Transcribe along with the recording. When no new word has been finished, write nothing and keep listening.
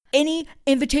Any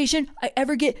invitation I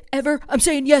ever get, I'm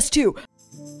saying yes to.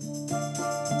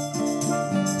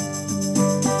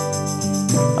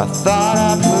 I thought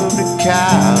I'd move to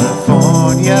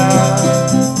California,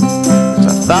 'cause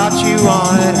I thought you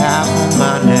wanted half of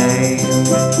my name.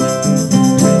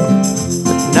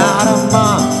 But not a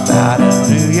month out of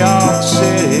New York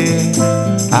City,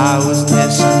 I was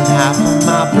missing half of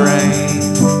my brain.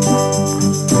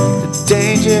 The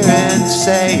danger in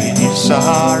saying you're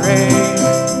sorry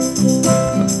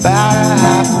about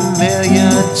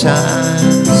 500,000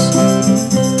 times.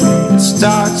 It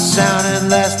starts sounding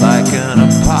less like an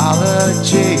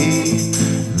apology,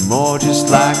 more just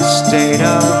like a state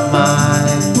of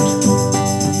mind.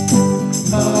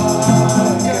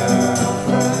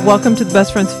 Welcome to the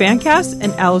Best Friends Fancast,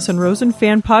 an Alison Rosen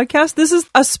fan podcast. This is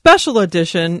a special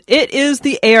edition. It is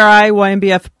the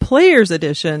ARIYNBF Players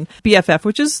edition, BFF,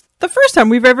 which is the first time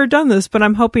we've ever done this, but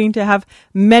I'm hoping to have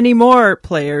many more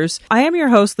players. I am your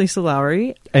host, Lisa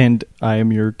Lawrie. And I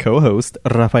am your co-host,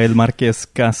 Rafael Marquez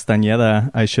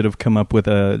Castaneda. I should have come up with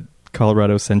a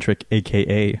Colorado-centric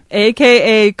AKA.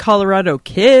 AKA Colorado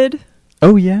Kid.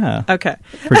 Oh, yeah. Okay.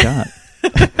 Forgot.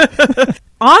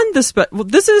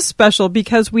 This is special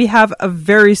because we have a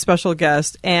very special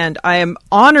guest, and I am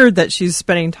honored that she's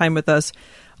spending time with us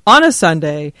on a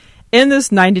Sunday in this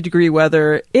 90-degree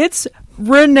weather. It's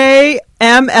Renee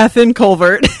MFN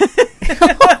Colvert.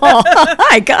 Oh,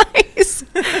 hi, guys.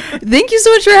 Thank you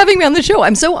so much for having me on the show.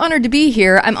 I'm so honored to be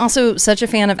here. I'm also such a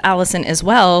fan of Alison as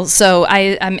well, so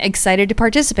I'm excited to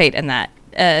participate in that.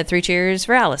 3 cheers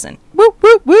for Alison. Whoop,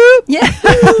 whoop, whoop. Yeah.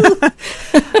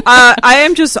 I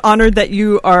am just honored that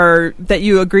you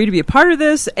agree to be a part of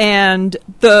this. And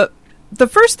the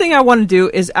first thing I want to do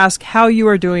is ask how you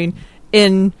are doing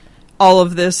in all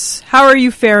of this. How are you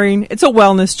faring? It's a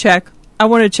wellness check. I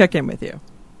want to check in with you.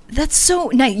 That's so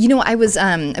nice. You know, I was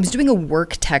doing a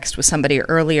work text with somebody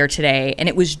earlier today, and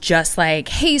it was just like,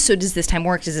 hey, so does this time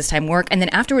work? Does this time work? And then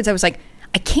afterwards I was like,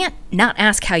 I can't not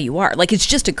ask how you are. Like, it's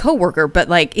just a coworker, but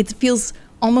like, it feels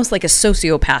almost like a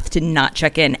sociopath to not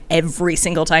check in every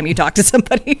single time you talk to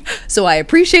somebody. So I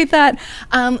appreciate that.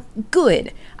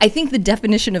 Good. I think the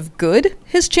definition of good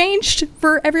has changed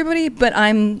for everybody, but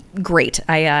I'm great.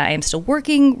 I am still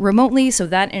working remotely, so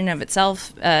that in and of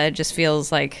itself just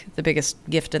feels like the biggest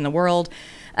gift in the world.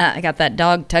 I got that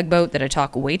dog Tugboat that I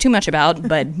talk way too much about,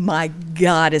 but my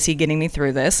God, is he getting me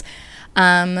through this.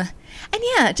 And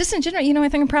yeah, just in general, you know, I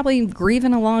think I'm probably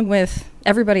grieving along with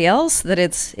everybody else that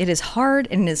it is hard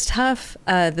and it is tough.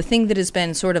 The thing that has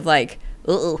been sort of like,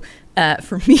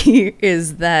 for me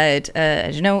is that,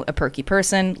 as you know, a perky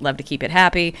person, love to keep it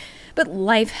happy, but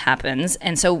life happens.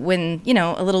 And so when, you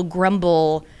know, a little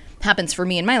grumble happens for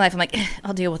me in my life, I'm like,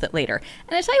 I'll deal with it later.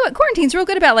 And I tell you what, quarantine's real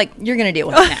good about like, you're going to deal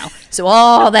with it now. So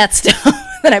all that stuff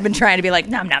that I've been trying to be like,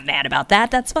 no, I'm not mad about that.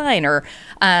 That's fine. Or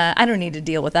I don't need to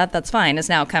deal with that. That's fine. It's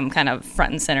now come kind of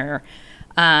front and center.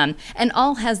 And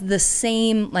all has the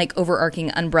same like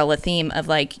overarching umbrella theme of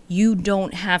like, you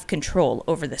don't have control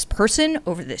over this person,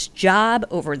 over this job,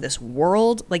 over this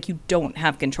world. Like you don't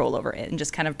have control over it, and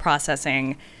just kind of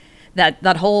processing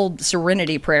that whole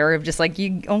serenity prayer of just like,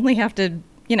 you only have to,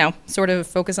 you know, sort of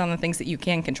focus on the things that you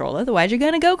can control. Otherwise, you're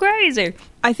going to go crazy.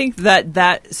 I think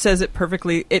that says it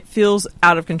perfectly. It feels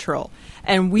out of control.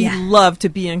 And we love to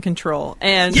be in control.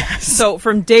 And so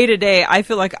from day to day, I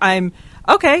feel like I'm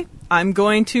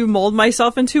going to mold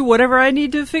myself into whatever I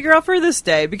need to figure out for this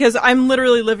day. Because I'm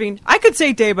literally living, I could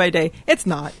say day by day. It's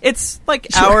not. It's like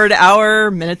hour to hour,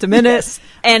 minute to minute. Yes.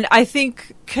 And I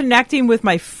think connecting with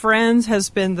my friends has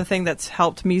been the thing that's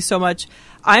helped me so much.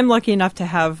 I'm lucky enough to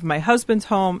have my husband's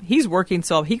home. He's working,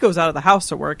 so he goes out of the house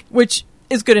to work, which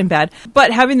is good and bad.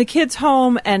 But having the kids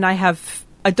home, and I have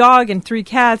a dog and 3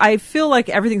 cats, I feel like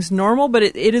everything's normal, but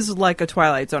it is like a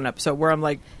Twilight Zone episode where I'm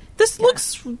like, this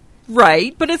looks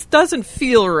right, but it doesn't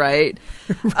feel right.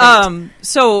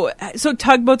 So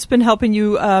Tugboat's been helping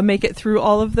you make it through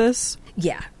all of this?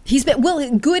 Yeah. He's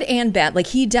been, good and bad. Like,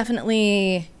 he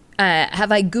definitely...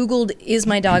 have I Googled, is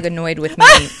my dog annoyed with me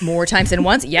more times than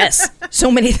once? Yes. So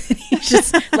many that he's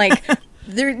just like,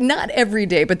 they're not every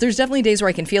day, but there's definitely days where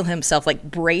I can feel himself like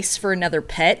brace for another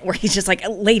pet, where he's just like,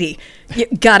 lady, you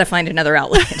gotta find another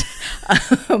outlet.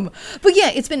 But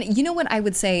yeah, it's been, you know what I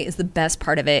would say is the best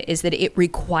part of it is that it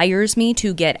requires me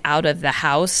to get out of the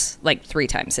house like 3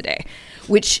 times a day,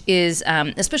 which is,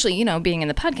 especially, you know, being in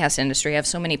the podcast industry, I have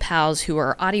so many pals who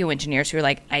are audio engineers who are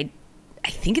like, I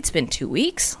think it's been 2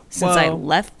 weeks since I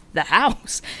left the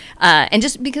house. And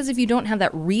just because if you don't have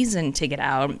that reason to get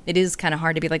out, it is kind of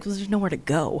hard to be like, well, there's nowhere to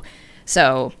go.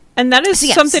 So And that is So,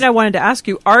 yes. something I wanted to ask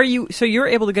you. So you're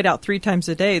able to get out 3 times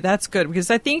a day. That's good, because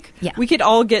I think we could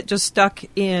all get just stuck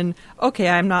in, okay,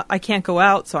 I can't go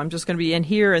out, so I'm just going to be in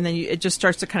here. And then it just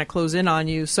starts to kind of close in on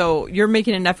you. So you're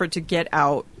making an effort to get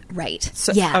out. Right.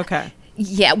 So, yeah. Okay.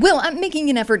 Yeah, well, I'm making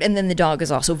an effort, and then the dog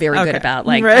is also very good about,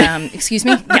 like, right. Excuse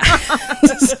me? Yeah.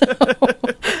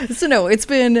 So, no, it's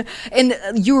been, and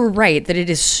you were right that it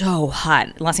is so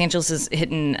hot. Los Angeles is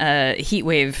hitting a heat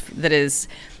wave that is,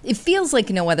 it feels like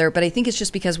no other, but I think it's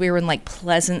just because we were in, like,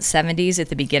 pleasant 70s at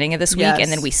the beginning of this week,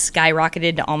 and then we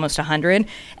skyrocketed to almost 100,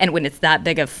 and when it's that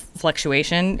big of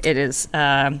fluctuation, it is,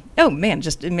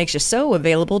 it makes you so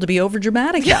available to be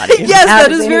overdramatic about it. Yes,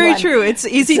 that is very true. It's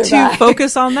easy to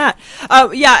focus on that.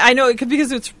 Yeah, I know,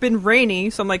 because it's been rainy,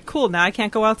 so I'm like, cool, now I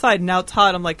can't go outside, and now it's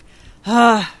hot, I'm like,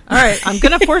 all right, I'm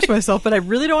going to force myself, but I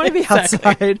really don't want to be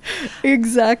outside.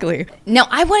 Exactly. Now,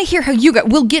 I want to hear how you guys,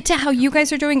 we'll get to how you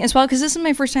guys are doing as well, because this is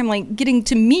my first time, like, getting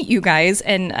to meet you guys,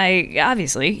 and I,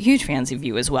 obviously, huge fans of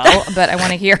you as well, but I want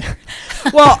to hear.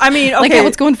 Well, I mean, okay. Like, how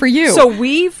it's going for you. So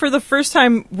for the first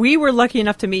time, we were lucky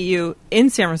enough to meet you in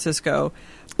San Francisco.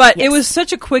 But it was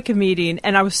such a quick meeting,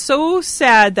 and I was so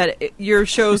sad that your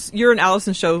and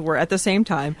Alison show were at the same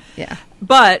time. Yeah.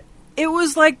 But it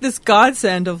was like this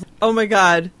godsend of, oh my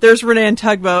God, there's Renee and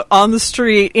Tugboat on the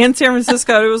street in San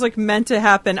Francisco. It was like meant to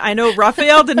happen. I know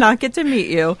Rafael did not get to meet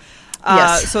you.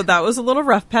 So that was a little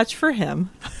rough patch for him.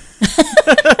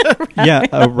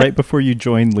 Yeah, right before you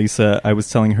joined, Lisa, I was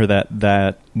telling her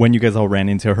that when you guys all ran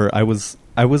into her, I was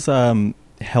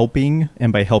helping,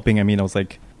 and by helping I mean I was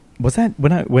like, was that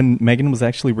when Megan was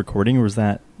actually recording, or was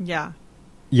that? Yeah.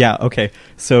 Yeah. Okay.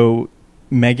 So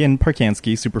Megan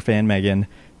Parkansky, superfan Megan,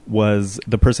 was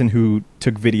the person who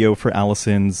took video for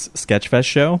Alison's Sketchfest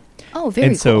show. Oh, very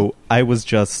cool. And so I was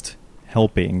just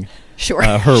helping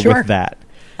her with that.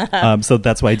 So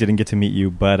that's why I didn't get to meet you.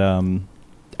 But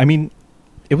I mean,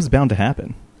 it was bound to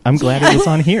happen. I'm glad it was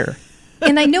on here.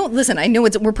 And I know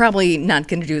we're probably not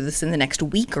going to do this in the next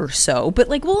week or so, but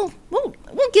like we'll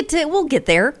get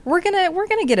there. We're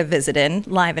gonna get a visit in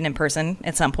live and in person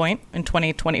at some point in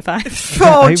 2025.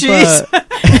 Oh, jeez.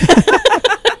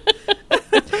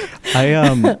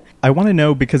 I want to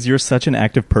know, because you're such an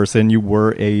active person. You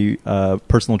were a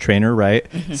personal trainer, right?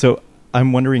 Mm-hmm. So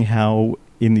I'm wondering how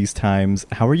in these times,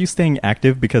 how are you staying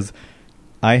active? Because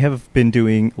I have been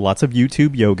doing lots of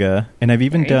YouTube yoga, and I've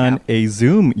even done a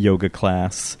Zoom yoga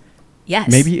class.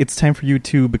 Yes. Maybe it's time for you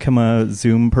to become a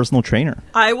Zoom personal trainer.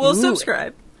 I will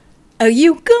subscribe. Oh,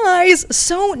 you guys,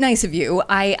 so nice of you.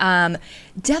 I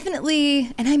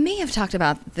definitely, and I may have talked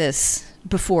about this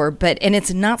before, and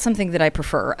it's not something that I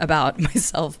prefer about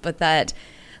myself, but that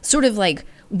sort of like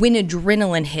when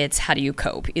adrenaline hits, how do you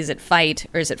cope? Is it fight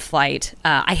or is it flight?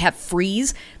 I have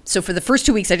freeze. So for the first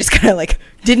 2 weeks, I just kind of like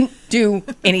didn't do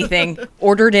anything,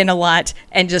 ordered in a lot,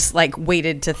 and just like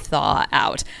waited to thaw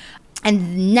out.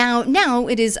 And now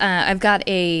it is, I've got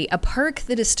a park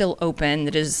that is still open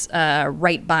that is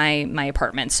right by my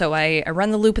apartment. So I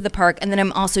run the loop of the park, and then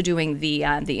I'm also doing the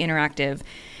interactive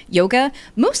yoga,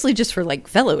 mostly just for like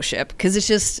fellowship, because it's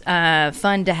just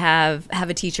fun to have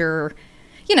a teacher,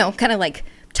 kind of like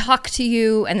talk to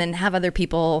you, and then have other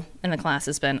people in the class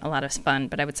has been a lot of fun.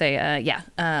 But I would say,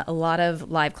 a lot of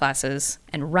live classes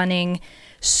and running.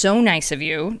 So nice of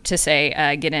you to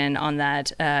say get in on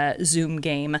that Zoom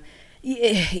game.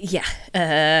 Yeah.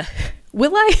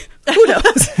 Will I? Who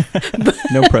knows?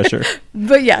 No pressure.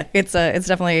 But yeah, it's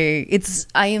definitely,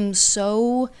 I am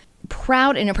so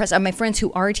proud and impressed. My friends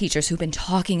who are teachers who've been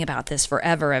talking about this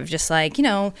forever of just like,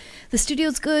 the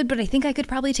studio's good, but I think I could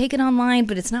probably take it online,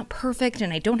 but it's not perfect,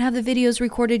 and I don't have the videos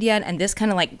recorded yet. And this kind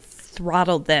of like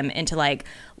throttled them into like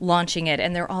launching it,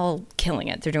 and they're all killing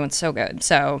it. They're doing so good.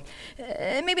 So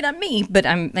maybe not me, but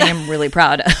I am really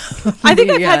proud. I think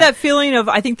I've had that feeling of,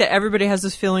 I think that everybody has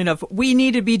this feeling of, we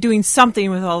need to be doing something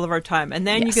with all of our time. And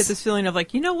then you get this feeling of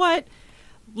like, you know what?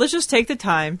 Let's just take the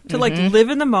time to like live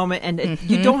in the moment, and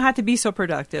you don't have to be so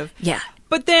productive. Yeah.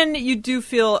 But then you do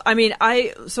feel,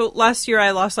 so last year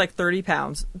I lost like 30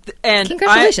 pounds. And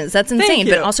congratulations. That's insane.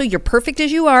 But also you're perfect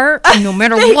as you are, no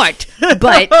matter what.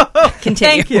 But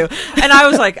continue. Thank you. And I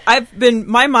was like,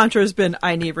 my mantra has been,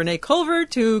 I need Renee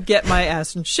Colvert to get my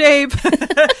ass in shape.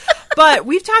 But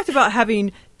we've talked about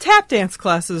having tap dance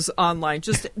classes online,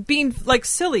 just being like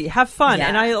silly, have fun. Yeah.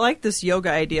 And I like this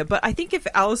yoga idea. But I think if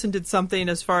Alison did something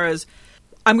as far as,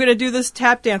 I'm going to do this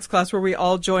tap dance class where we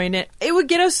all join it, it would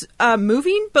get us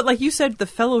moving. But like you said, the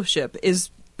fellowship has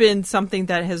been something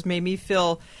that has made me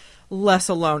feel less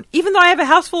alone. Even though I have a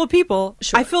house full of people,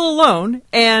 I feel alone.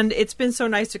 And it's been so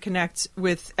nice to connect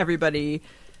with everybody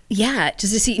Yeah,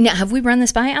 just to see. Now, have we run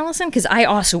this by Alison? Because I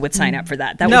also would sign up for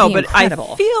that. That no, would be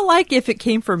incredible. I feel like if it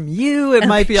came from you, it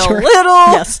might be Sure. a little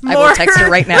Yes, more. I will text her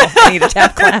right now. I need a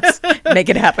tap class. Make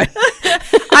it happen.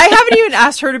 I haven't even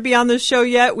asked her to be on this show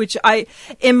yet, which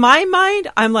in my mind,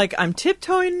 I'm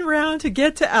tiptoeing around to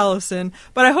get to Alison,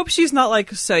 but I hope she's not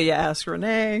like, so you ask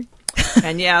Renee,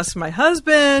 and you ask my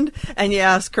husband, and you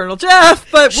ask Colonel Jeff,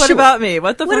 but what Sure. about me?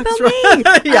 What About fuck's wrong?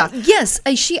 me? Yeah. Yes,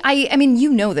 I mean,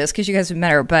 you know this because you guys have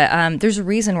met her, but there's a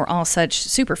reason we're all such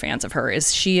super fans of her.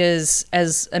 Is she is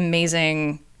as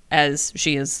amazing as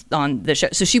she is on the show.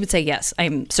 So she would say yes.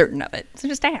 I'm certain of it. So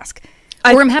just ask.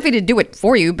 Or I'm happy to do it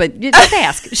for you, but just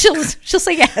ask. She'll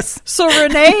say yes. So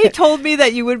Renee told me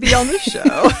that you would be on the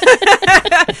show.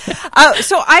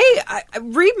 So I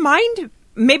remind,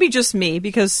 maybe just me,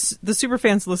 because the super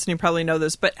fans listening probably know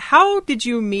this, but how did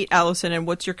you meet Alison and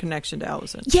what's your connection to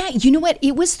Alison? Yeah, you know what?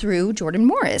 It was through Jordan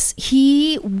Morris.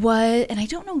 He was, and I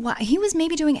don't know why, he was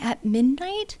maybe doing At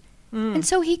Midnight, and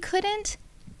so he couldn't.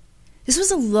 This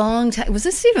was a long time. Was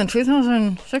this even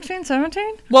 2016,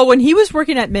 17? Well, when he was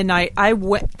working at Midnight,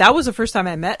 that was the first time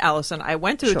I met Alison. I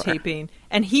went to a Sure. taping,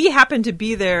 and he happened to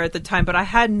be there at the time, but I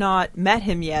had not met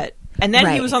him yet. And then he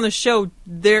Right. was on the show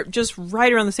there just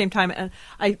right around the same time. And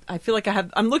I feel like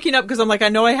I'm looking up because I'm like, I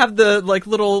know I have the like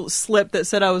little slip that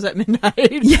said I was at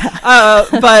Midnight.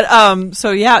 Yeah.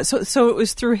 So yeah, so it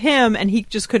was through him, and he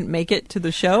just couldn't make it to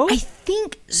the show. I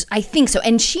think so.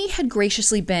 And she had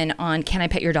graciously been on Can I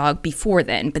Pet Your Dog before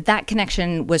then, but that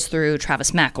connection was through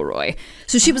Travis McElroy.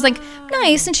 So she was like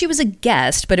nice, and she was a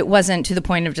guest, but it wasn't to the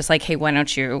point of just like, hey, why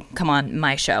don't you come on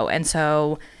my show? And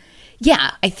so,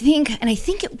 yeah, I think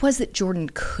it was that Jordan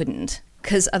couldn't,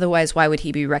 because otherwise, why would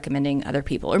he be recommending other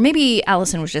people? Or maybe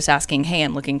Alison was just asking, hey,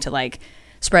 I'm looking to like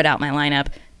spread out my lineup.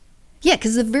 Yeah,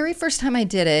 because the very first time I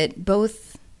did it,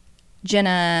 both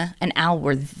Jenna and Al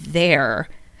were there.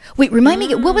 Wait, remind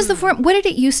me, what was the form? What did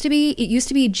it used to be? It used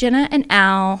to be Jenna and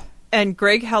Al. And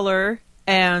Greg Heller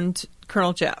and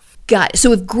Colonel Jeff. Got it.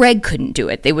 So if Greg couldn't do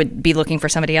it, they would be looking for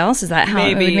somebody else? Is that how it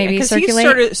would maybe because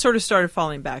circulate? he sort of started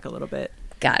falling back a little bit.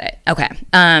 Got it. Okay.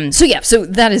 So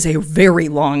that is a very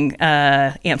long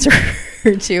answer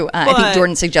to, I think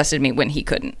Jordan suggested me when he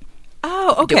couldn't.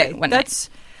 Oh, okay.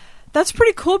 That's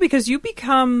pretty cool because you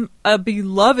become a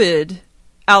beloved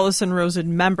Alison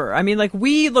Rosen member. I mean, like,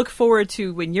 we look forward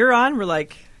to when you're on, we're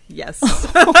like, yes.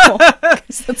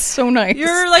 That's so nice.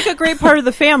 You're like a great part of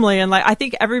the family. And like, I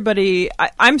think everybody,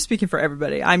 I'm speaking for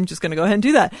everybody. I'm just going to go ahead and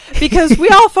do that because we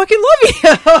all fucking love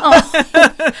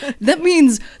you. That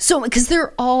means so, because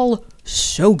they're all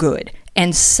so good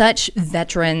and such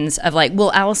veterans of like,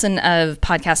 well, Alison of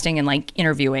podcasting and like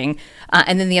interviewing,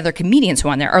 and then the other comedians who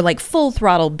are on there are like full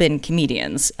throttle been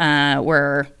comedians,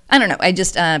 where I don't know. I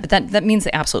just, but that means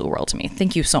the absolute world to me.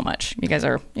 Thank you so much. You guys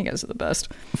are the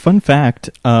best. Fun fact,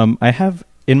 I have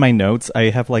in my notes, I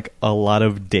have like a lot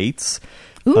of dates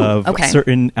of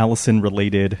certain Alison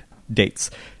related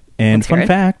dates. And Let's hear fun it.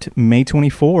 fact, May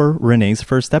 24, Renee's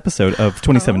first episode of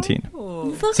 2017.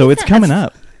 Look So at it's that. coming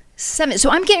up. 7. So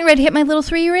I'm getting ready to hit my little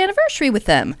 3-year anniversary with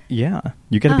them. Yeah,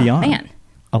 you got to be on man.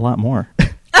 a lot more.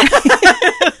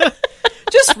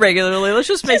 Just regularly. Let's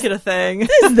just make it a thing.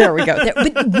 There we go.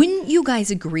 But wouldn't you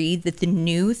guys agree that the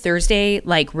new Thursday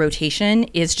like rotation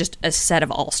is just a set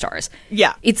of all-stars?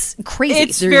 Yeah. It's crazy.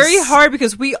 It's very hard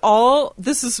because we all,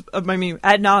 this is, I mean,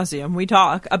 ad nauseum, we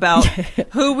talk about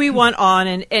who we want on,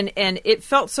 and it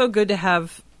felt so good to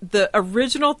have the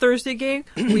original Thursday game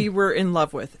we were in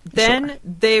love with. Then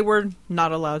they were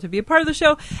not allowed to be a part of the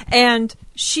show, and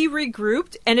she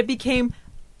regrouped, and it became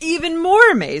even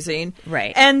more amazing.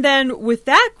 Right. And then with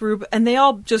that group, and they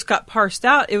all just got parsed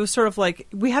out, it was sort of like,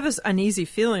 we have this uneasy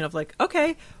feeling of like,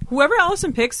 okay, whoever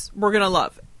Alison picks, we're going to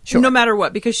love. Sure. No matter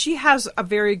what, because she has a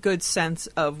very good sense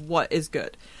of what is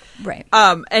good. Right.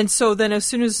 And so then as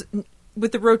soon as,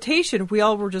 with the rotation, we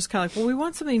all were just kind of like, well, we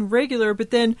want something regular, but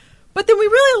then we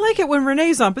really like it when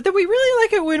Renee's on, but then we really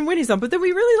like it when Winnie's on, but then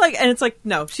we really like, and it's like,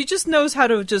 no, she just knows how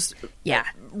to just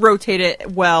rotate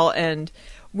it well, and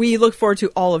we look forward to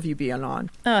all of you being on.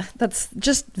 That's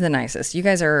just the nicest. You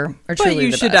guys are truly But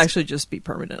you the should best. actually just be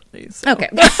permanently. So. Okay.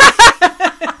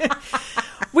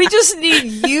 We just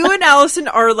need you and Alison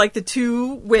are like the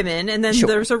two women, and then Sure.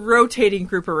 there's a rotating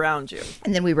group around you.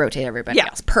 And then we rotate everybody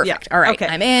else. Perfect. Yeah. All right. Okay.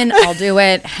 I'm in. I'll do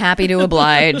it. Happy to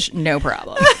oblige. No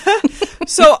problem.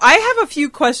 So I have a few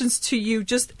questions to you,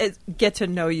 just as get to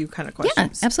know you kind of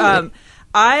questions. Yeah, absolutely.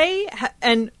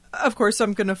 And of course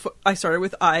I started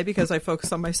with I because I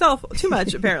focus on myself too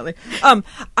much apparently. I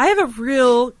have a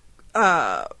real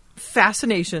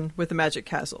fascination with the Magic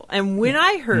Castle, and when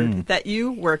I heard that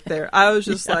you worked there, I was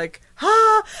just like,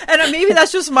 And maybe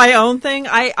that's just my own thing.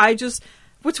 I just,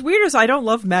 what's weird is I don't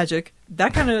love magic.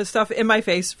 That kind of stuff in my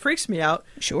face freaks me out.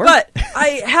 Sure. But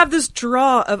I have this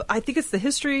draw of, I think it's the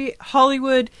history,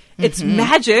 Hollywood. It's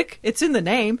magic. It's in the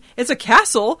name. It's a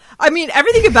castle. I mean,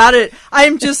 everything about it,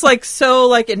 I'm just like so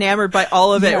like enamored by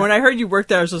all of it. Yeah. When I heard you worked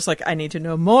there, I was just like, I need to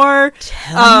know more.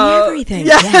 Tell me everything.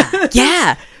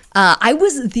 Yeah. I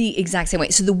was the exact same way.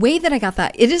 So the way that I got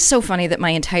that, it is so funny that my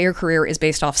entire career is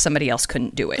based off somebody else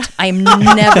couldn't do it. I am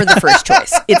never the first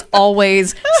choice. It's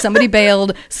always somebody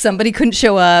bailed, somebody couldn't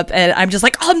show up, and I'm just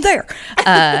like, I'm there.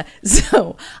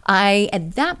 So I,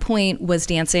 at that point, was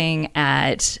dancing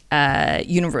at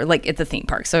like at the theme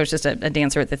park. So I was just a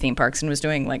dancer at the theme parks and was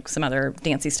doing like some other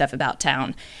dancey stuff about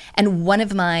town. And one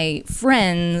of my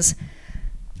friends...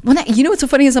 you know what's so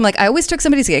funny is I'm like, I always took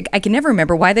somebody's gig. I can never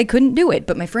remember why they couldn't do it.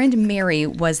 But my friend Mary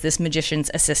was this magician's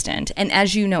assistant. And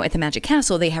as you know, at the Magic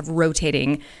Castle, they have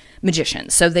rotating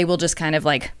magicians. So they will just kind of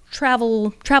like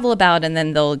travel about, and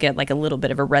then they'll get like a little bit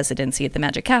of a residency at the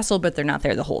Magic Castle, but they're not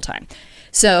there the whole time.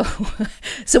 So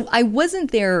I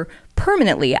wasn't there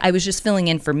permanently. I was just filling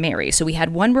in for Mary. So we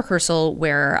had one rehearsal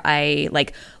where I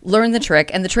like learned the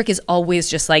trick, and the trick is always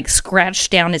just like scratch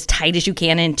down as tight as you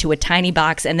can into a tiny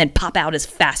box and then pop out as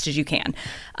fast as you can.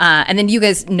 And then you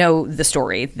guys know the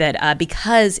story that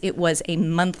because it was a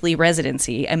monthly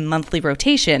residency, a monthly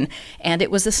rotation, and it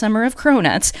was the summer of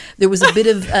cronuts, there was a bit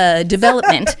of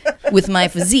development with my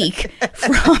physique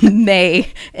from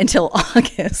May until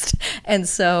August. And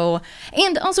so,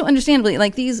 and also understandably,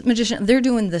 like these magicians, they're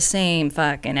doing the same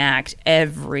fucking act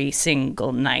every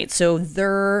single night. So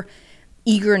their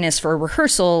eagerness for a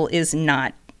rehearsal is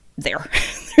not there.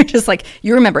 They're just like,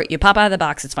 you remember it, you pop out of the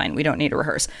box, it's fine, we don't need to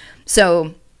rehearse.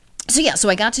 So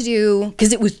I got to do,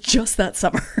 because it was just that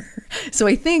summer. So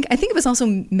I think it was also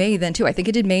May then too. I think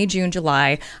I did May, June,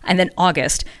 July, and then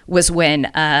August was when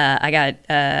I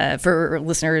got, for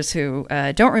listeners who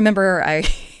don't remember, I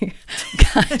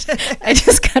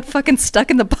just got fucking stuck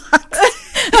in the box.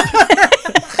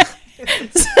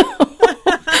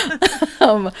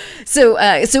 So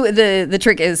the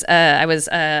trick is I was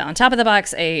on top of the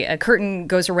box, a curtain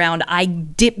goes around, I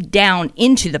dip down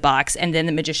into the box, and then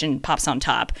the magician pops on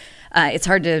top. It's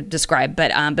hard to describe,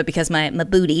 but because my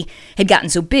booty had gotten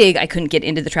so big, I couldn't get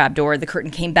into the trapdoor. The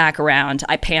curtain came back around.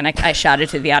 I panicked. I shouted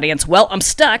to the audience, "Well, I'm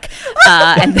stuck!"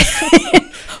 And then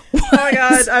oh my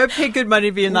god, I would pay good money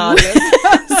to be in the audience.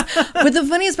 But the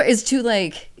funniest part is too,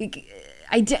 like,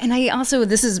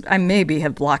 I maybe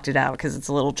have blocked it out because it's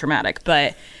a little traumatic,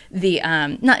 but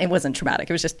it wasn't traumatic.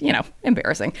 It was just,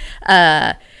 embarrassing.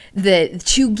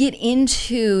 To get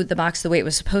into the box the way it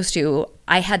was supposed to,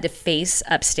 I had to face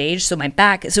upstage. So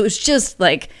it was just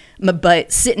like my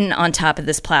butt sitting on top of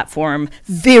this platform.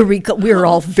 We're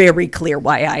all very clear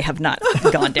why I have not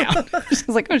gone down. I was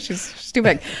like, oh, she's too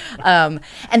big. And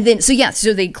then,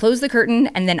 so they closed the curtain,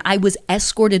 and then I was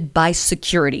escorted by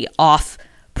security off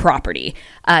property,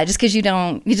 just because you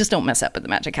just don't mess up at the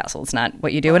Magic Castle. It's not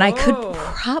what you do. And I could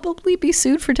probably be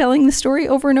sued for telling the story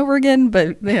over and over again,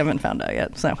 but they haven't found out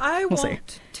yet, so we'll see.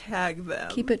 Tag them.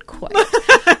 Keep it quiet.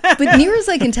 But near as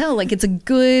I can tell, like it's a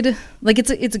good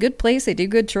place. They do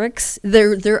good tricks.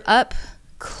 They're up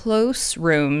close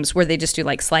rooms where they just do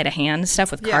like sleight of hand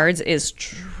stuff with cards is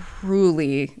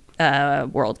truly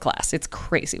world class. It's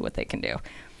crazy what they can do.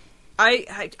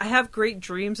 I have great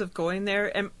dreams of going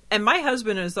there, and my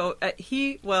husband is, though,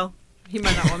 he might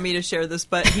not want me to share this,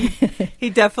 but he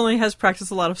definitely has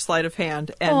practiced a lot of sleight of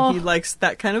hand, and he likes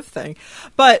that kind of thing.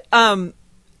 But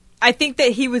I think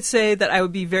that he would say that I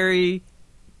would be very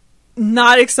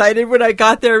not excited when I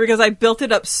got there because I built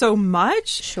it up so much.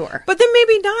 Sure. But then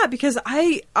maybe not, because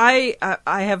I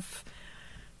have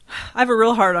a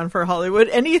real hard on for Hollywood.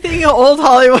 Anything old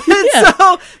Hollywood. Yeah.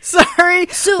 So sorry.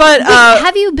 But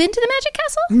have you been to the Magic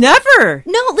Castle? Never.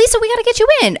 No, Lisa, we got to get you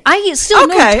in. I still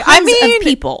know tons of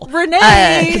people.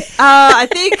 Renee, I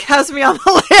think has me on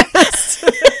the list.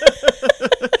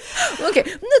 Okay,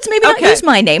 let's maybe not use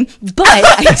my name, but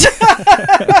I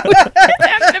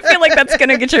feel like that's going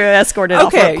to get you escorted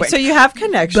off real quick. So you have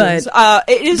connections.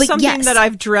 It is something that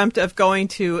I've dreamt of going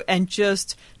to and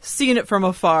just seeing it from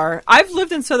afar. I've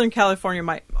lived in Southern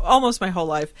California almost my whole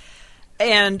life,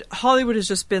 and Hollywood has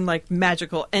just been like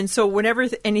magical. And so whenever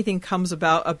anything comes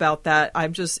about that, I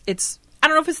don't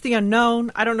know if it's the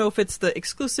unknown. I don't know if it's the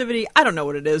exclusivity. I don't know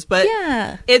what it is, but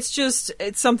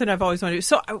it's something I've always wanted to do.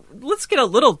 So let's get a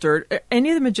little dirt. Are any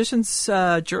of the magicians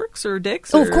jerks or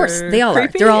dicks? Oh, of course. They all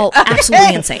creepy? are. They're all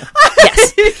absolutely insane.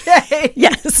 Yes.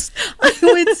 Yes. I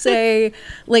would say,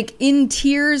 like, in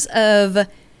tiers of...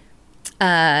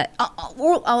 I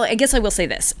guess I will say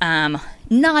this.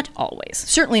 Not always.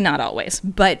 Certainly not always.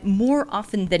 But more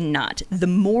often than not, the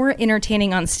more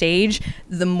entertaining on stage,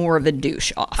 the more of a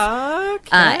douche off. Okay.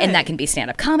 And that can be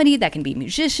stand-up comedy, that can be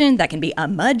musician, that can be a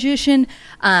magician.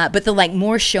 But the like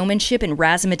more showmanship and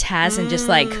razzmatazz and just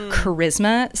like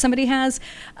charisma somebody has.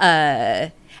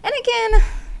 And again,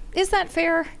 is that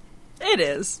fair? It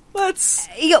is. Let's.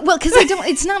 Yeah, well, because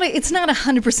it's not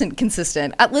 100%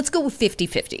 consistent. Let's go with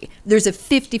 50-50. There's a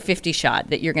 50-50 shot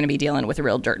that you're going to be dealing with a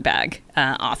real dirtbag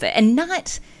off it, and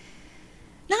not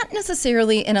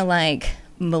necessarily in a like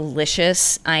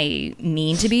malicious, I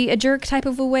mean to be a jerk type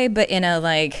of a way, but in a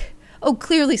like, oh,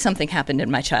 clearly something happened in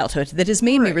my childhood that has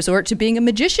made me resort to being a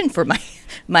magician for my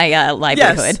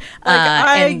livelihood.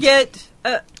 Yes.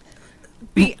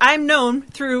 I'm known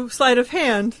through sleight of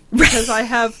hand because I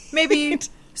have maybe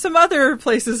some other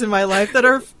places in my life that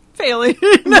are failing.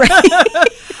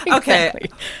 Okay. Exactly.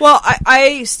 Well,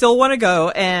 I still want to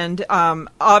go. And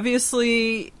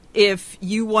obviously, if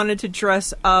you wanted to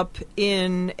dress up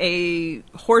in a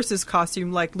horse's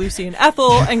costume like Lucy and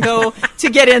Ethel and go to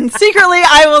get in secretly,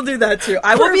 I will do that too.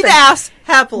 I will be the ass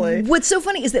happily. What's so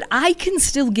funny is that I can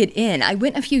still get in. I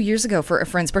went a few years ago for a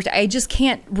friend's birthday. I just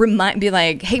can't be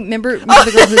like, hey, remember the girl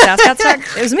whose ass got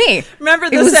stuck? It was me. Remember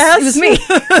this ass? It was me.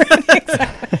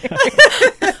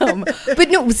 But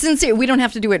no, sincere, we don't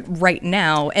have to do it right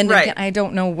now. And again, I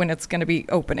don't know when it's going to be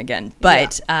open again.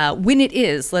 But when it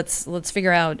is, let's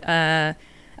figure out. I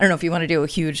don't know if you want to do a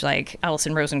huge like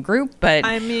Alison Rosen group, but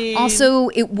I mean, also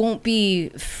it won't be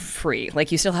free.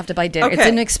 Like you still have to buy dinner. Okay. It's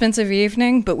an expensive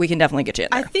evening, but we can definitely get you in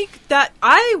there. I think that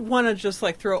I want to just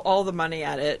like throw all the money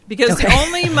at it because the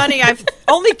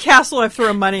only castle I've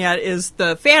thrown money at is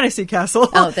the fantasy castle.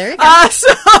 Oh, there you go. So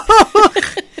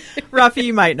Raffi,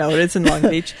 you might know it. It's in Long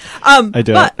Beach. I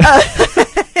don't.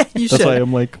 You That's should. why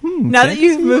I'm like, Now that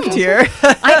you've moved here.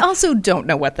 I also don't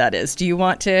know what that is. Do you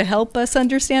want to help us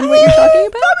understand what you're talking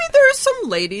about? I mean, there are some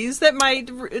ladies that might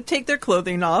take their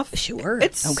clothing off. Sure.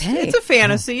 It's okay. It's a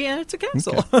fantasy and it's a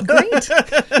castle. Great.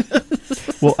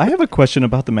 Well, I have a question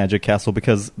about the Magic Castle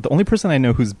because the only person I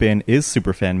know who's been is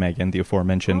Superfan Megan, the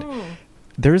aforementioned. Oh.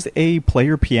 There's a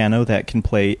player piano that can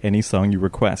play any song you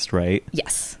request, right?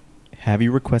 Yes. Have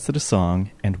you requested a song,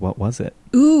 and what was it?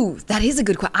 Ooh, that is a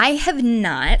good question. I have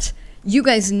not. You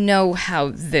guys know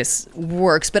how this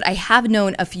works, but I have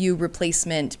known a few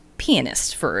replacement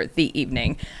pianists for the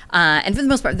evening. And for the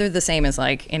most part, they're the same as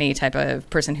like any type of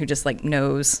person who just like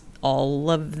knows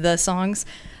all of the songs.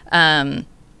 I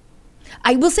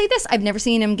will say this, I've never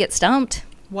seen him get stumped.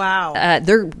 Wow.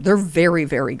 They're very,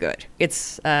 very good.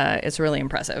 It's really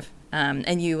impressive.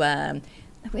 And you...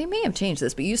 we may have changed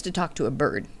this, but you used to talk to a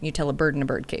bird. You tell a bird in a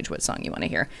bird cage what song you want to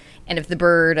hear. And if the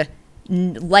bird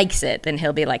likes it, then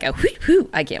he'll be like, oh, whoo,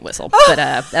 I can't whistle. But,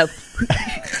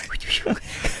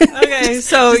 okay,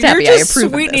 so you're just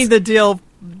sweetening the deal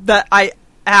that I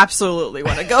absolutely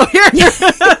want to go here.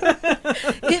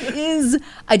 It is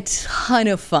a ton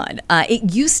of fun.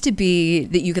 It used to be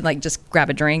that you could like just grab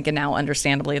a drink, and now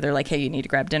understandably they're like, hey, you need to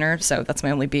grab dinner. So that's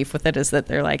my only beef with it, is that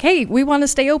they're like, hey, we want to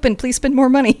stay open, please spend more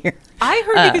money here. I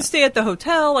heard you could stay at the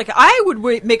hotel. Like, I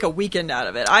would make a weekend out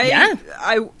of it.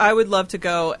 I would love to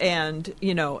go, and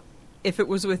you know, if it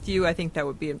was with you, I think that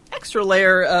would be an extra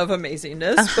layer of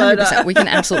amazingness. 100%. But we can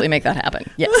absolutely make that happen.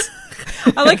 Yes.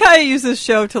 I like how I use this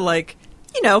show to like,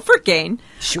 you know, for gain.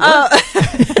 Sure.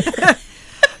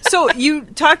 So you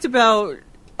talked about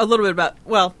a little bit about,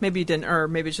 well, maybe you didn't, or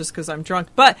maybe it's just because I'm drunk,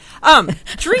 but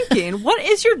drinking. What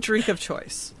is your drink of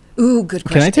choice? Ooh, good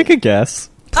question. Can I take a guess?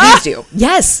 Please do.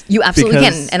 Yes, you absolutely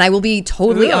Because- can. And I will be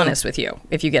totally honest with you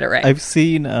if you get it right. I've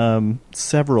seen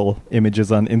several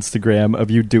images on Instagram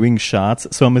of you doing shots,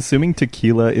 so I'm assuming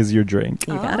tequila is your drink.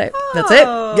 You got it. That's it.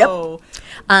 Yep. Oh.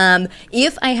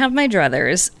 If I have my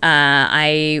druthers,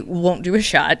 I won't do a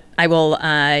shot. I will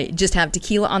just have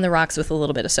tequila on the rocks with a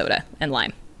little bit of soda and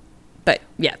lime. But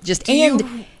yeah, just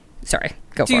sorry,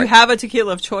 go Do for you it. have a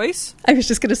tequila of choice? I was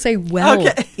just gonna say, well,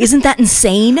 Okay. isn't that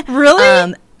insane?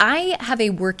 Really? I have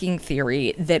a working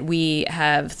theory that we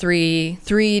have three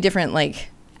different like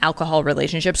alcohol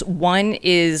relationships. One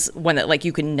is one that like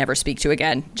you can never speak to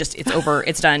again. Just it's over,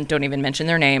 it's done. Don't even mention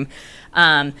their name.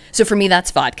 So for me,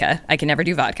 that's vodka. I can never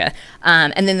do vodka.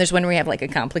 And then there's one where you have like a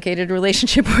complicated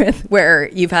relationship with, where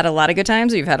you've had a lot of good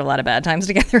times, or you've had a lot of bad times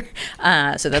together.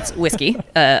 So that's whiskey,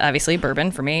 obviously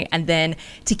bourbon for me. And then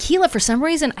tequila, for some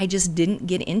reason, I just didn't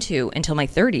get into until my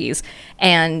 30s.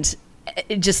 And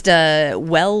just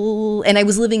and I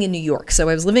was living in New York. So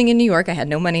I was living in New York. I had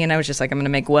no money, and I was just like, I'm going to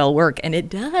make well work. And it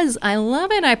does. I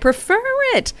love it. I prefer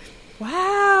it.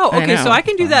 Wow. I Okay, know. so I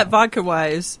can do that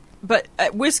vodka-wise. but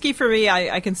whiskey for me,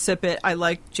 I can sip it. I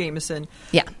like Jameson.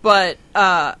 Yeah. But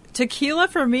tequila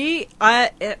for me,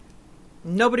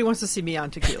 nobody wants to see me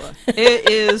on tequila. It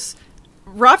is.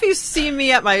 Raffi's seen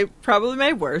me at probably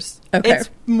my worst. Okay. It's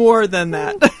more than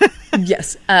that.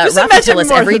 Yes. Just Raffi, tell us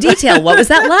more every than that. detail. What was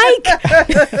that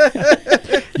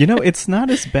like? It's not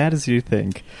as bad as you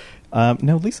think.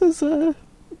 No, Lisa's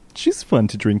she's fun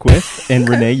to drink with, and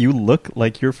Renee, you look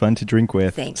like you're fun to drink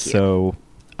with. Thank you. So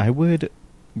I would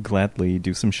gladly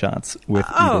do some shots with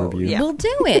either of you. yeah. We'll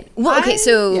do it. Well, okay,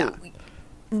 so yeah.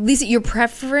 Lisa, your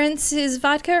preference is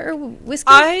vodka or whiskey?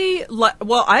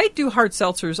 I do hard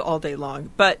seltzers all day long,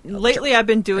 but lately I've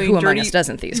been doing Who among dirty. us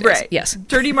doesn't these days? Right. Yes.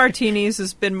 Dirty martinis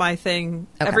has been my thing.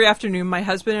 Okay. Every afternoon, my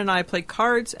husband and I play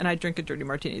cards, and I drink a dirty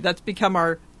martini. That's become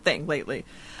our thing lately.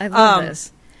 I love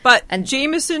this. But And-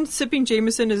 sipping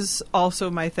Jameson is also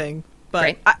my thing.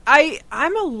 But Right.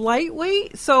 I'm a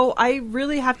lightweight, so I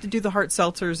really have to do the hard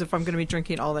seltzers if I'm going to be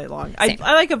drinking all night long. I Same.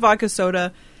 like a vodka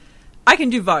soda. I can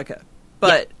do vodka.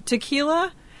 But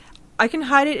tequila, I can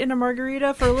hide it in a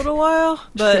margarita for a little while.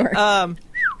 But Sure.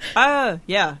 there's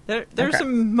Okay.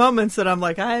 some moments that I'm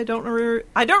like, I don't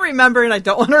remember, and I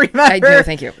don't want to remember. No,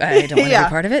 thank you. I don't want to Yeah. be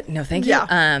part of it. No, thank you.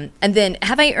 Yeah. And then,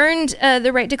 have I earned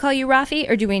the right to call you Raffi,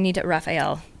 or do we need to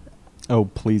Rafael? Oh,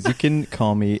 please, you can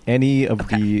call me any of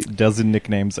the dozen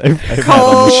nicknames I've had on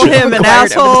Call the show. him an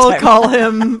Acquired over asshole. time. Call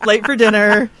him late for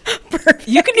dinner.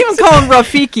 You can even call him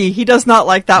Rafiki. He does not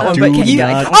like that one, Do but can you-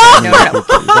 not Oh! call me No, no.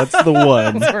 Rafiki. That's the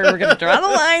one. That's where we're going to draw the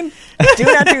line. Do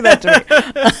not do that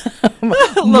to me.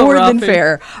 More than Raffi.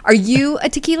 fair. Are you a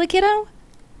tequila kiddo?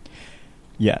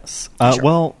 Yes. Sure.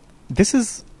 Well, this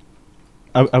is...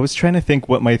 I was trying to think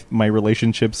what my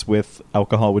relationships with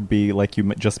alcohol would be, like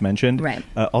you just mentioned. Right.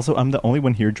 Also, I'm the only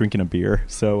one here drinking a beer,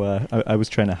 so I was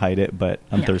trying to hide it, but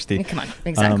I'm Yeah. thirsty. Come on.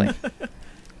 Exactly.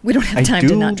 We don't I have time to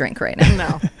do- not drink right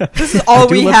now. No, this is all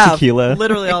do we love have. tequila.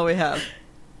 Literally all we have.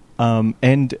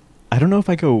 And I don't know if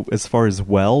I go as far as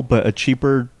well, but a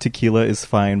cheaper tequila is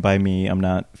fine by me. I'm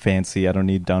not fancy. I don't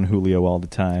need Don Julio all the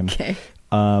time. Okay.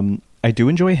 I do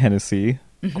enjoy Hennessy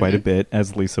quite a bit,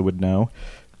 as Lisa would know.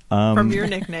 From your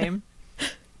nickname.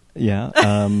 Yeah.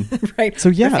 Right. So,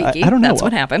 yeah, Rafiki, I don't know. That's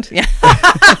what happened. Yeah.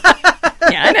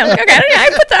 Yeah, I know. Okay.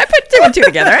 I put two and two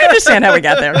together. I understand how we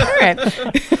got there. All right.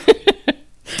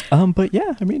 But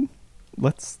yeah, I mean,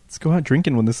 let's go out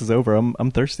drinking when this is over.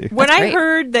 I'm thirsty. When That's I great.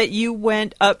 heard that you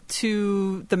went up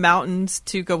to the mountains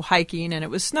to go hiking and it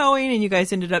was snowing and you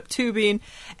guys ended up tubing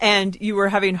and you were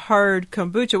having hard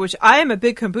kombucha, which I am a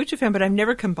big kombucha fan, but I've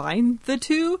never combined the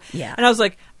two. Yeah. And I was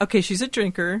like, okay, she's a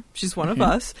drinker. She's one of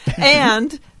us.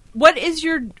 And what is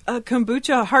your hard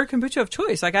kombucha of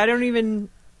choice? Like,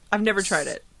 I've never tried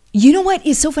it. You know what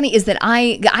is so funny is that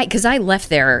because I left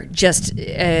there just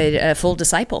a full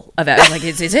disciple of it. I was like,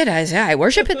 it's it. I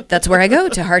worship it. That's where I go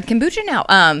to hard kombucha now.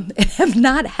 And have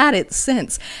not had it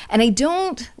since. And I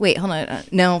don't wait. Hold on.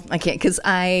 No, I can't because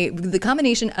the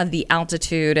combination of the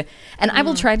altitude and I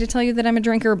will try to tell you that I'm a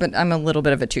drinker, but I'm a little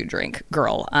bit of a 2-drink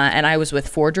girl. And I was with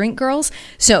 4-drink girls,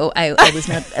 so I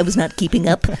was not keeping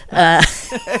up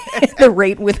the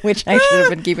rate with which I should have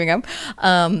been keeping up.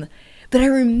 But I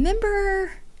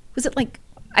remember. Was it like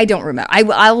I don't remember.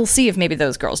 I will see if maybe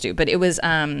those girls do. But it was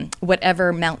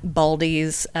whatever Mount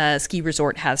Baldy's ski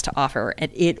resort has to offer,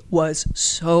 and it was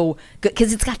so good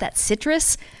because it's got that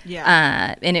citrus.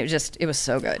 Yeah. And it was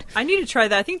so good. I need to try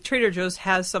that. I think Trader Joe's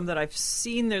has some that I've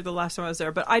seen there the last time I was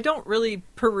there, but I don't really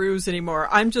peruse anymore.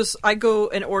 I go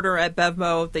and order at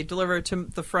Bevmo. They deliver it to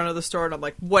the front of the store, and I'm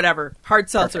like, whatever. Hard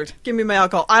seltzer. Perfect. Give me my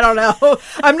alcohol. I don't know.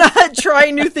 I'm not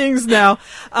trying new things now.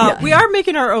 Yeah. We are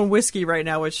making our own whiskey right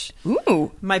now, which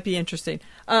Ooh. might be interesting.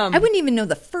 I wouldn't even know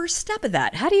the first step of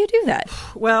that. How do you do that?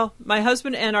 Well, my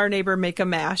husband and our neighbor make a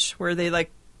mash where they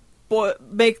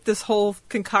make this whole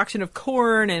concoction of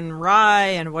corn and rye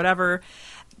and whatever.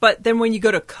 But then when you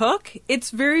go to cook,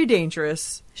 it's very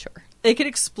dangerous. Sure. It could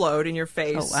explode in your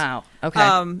face. Oh, wow. Okay.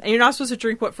 And you're not supposed to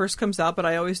drink what first comes out, but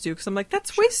I always do because I'm like,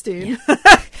 that's wasting.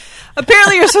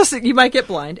 Apparently, you might get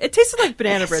blind. It tasted like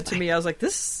banana bread to me. I was like,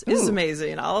 this is Ooh.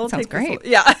 amazing. I'll Sounds take great.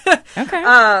 this. Yeah.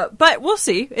 Okay. But we'll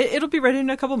see. It'll be ready in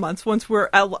a couple months once we're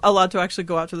allowed to actually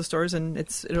go out to the stores, and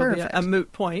it'll be Perfect. a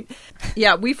moot point.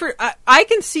 Yeah, I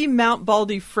can see Mount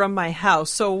Baldy from my house.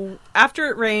 So after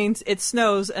it rains, it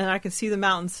snows, and I can see the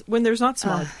mountains when there's not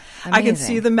smog. I can amazing.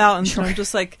 see the mountains, and I'm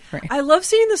just like, Right. I love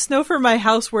seeing the snow from my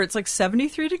house where it's like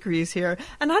 73 degrees here,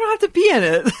 and I don't have to be in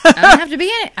it. I don't have to be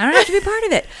in it. I don't have to be part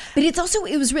of it. But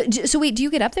it was really, so wait, do you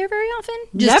get up there very often?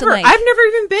 Never. I've never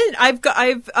even been.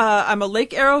 I'm a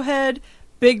Lake Arrowhead,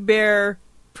 Big Bear,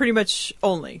 pretty much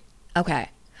only. Okay.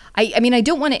 I mean, I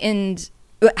don't want to end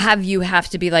have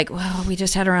to be like, well, we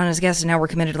just had her on as a guest and now we're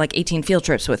committed to like 18 field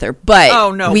trips with her. But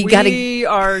oh no, we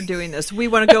are doing this. We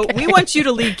want to go. We want you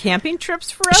to lead camping trips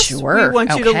for us. Sure. We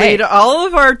want you to lead all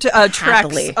of our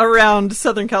treks around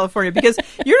Southern California because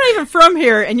you're not even from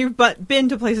here and you've been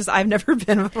to places I've never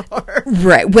been before.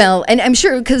 Right. Well, and I'm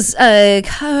sure because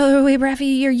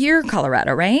Raffi, you're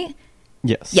Colorado, right?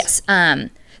 Yes. Yes.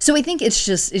 So I think it's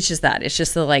just that. It's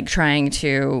just the like trying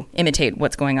to imitate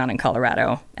what's going on in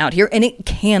Colorado out here. And it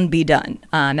can be done.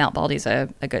 Mount Baldy's a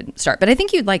good start. But I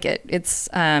think you'd like it. It's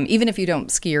even if you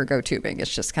don't ski or go tubing,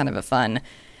 it's just kind of it's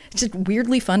just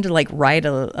weirdly fun to like ride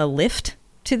a lift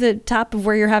to the top of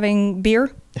where you're having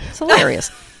beer. It's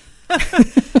hilarious.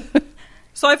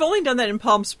 So I've only done that in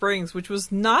Palm Springs, which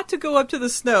was not to go up to the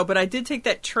snow, but I did take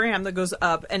that tram that goes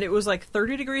up, and it was like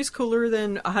 30 degrees cooler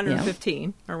than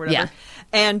 115 or whatever. Yeah.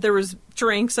 And there was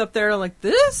drinks up there like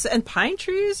this and pine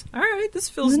trees. All right, this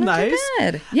feels nice. Not too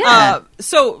bad. Yeah.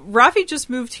 So Raffi just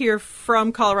moved here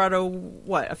from Colorado,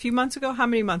 a few months ago? How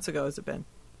many months ago has it been?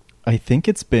 I think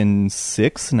it's been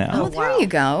 6 now. Oh, there you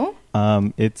go.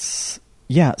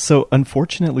 So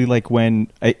unfortunately, like when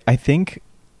I think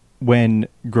when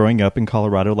growing up in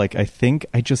Colorado, like I think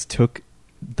I just took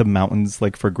the mountains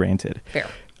like for granted. Fair.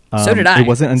 So did I. It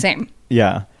wasn't same.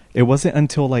 Yeah. It wasn't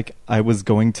until like I was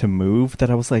going to move that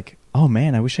I was like, oh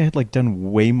man, I wish I had like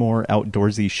done way more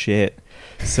outdoorsy shit.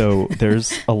 So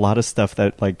there's a lot of stuff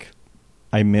that like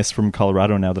I miss from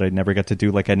Colorado now that I never got to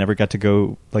do. Like I never got to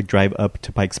go like drive up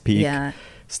to Pikes Peak,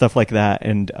 stuff like that.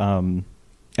 And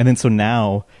then so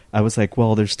now I was like,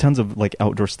 well, there's tons of like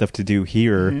outdoor stuff to do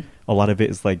here. Mm-hmm. A lot of it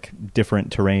is like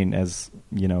different terrain as,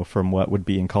 you know, from what would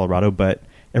be in Colorado. But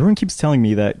everyone keeps telling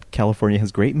me that California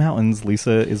has great mountains.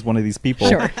 Lisa is one of these people.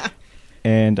 Sure.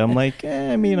 And I'm like,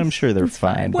 I mean, I'm sure they're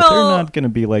fine. But they're not going to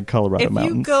be like Colorado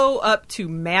mountains. If you go up to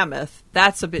Mammoth,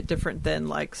 that's a bit different than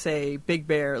like, say, Big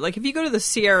Bear. Like if you go to the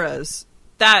Sierras,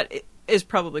 that is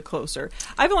probably closer.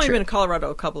 I've only been to Colorado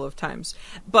a couple of times.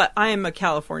 But I am a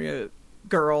California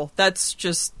girl. That's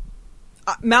just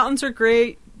mountains are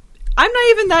great. I'm not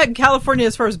even that California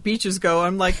as far as beaches go.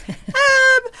 I'm like,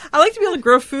 I like to be able to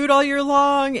grow food all year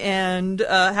long and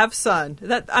have sun.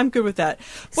 That I'm good with that.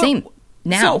 Same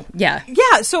now. Yeah.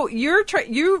 So you're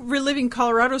reliving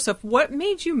Colorado stuff. What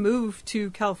made you move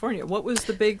to California? What was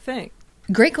the big thing?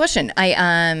 Great question.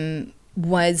 I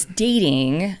was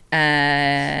dating.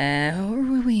 Or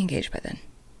were we engaged by then?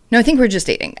 No, I think we were just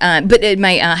dating. But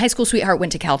my high school sweetheart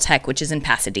went to Caltech, which is in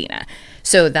Pasadena.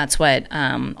 So that's what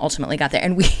ultimately got there.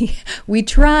 And we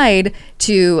tried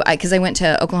to, because I went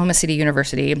to Oklahoma City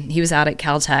University. He was out at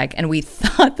Caltech, and we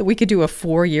thought that we could do a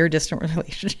 4-year distant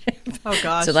relationship. Oh,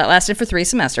 gosh. So that lasted for 3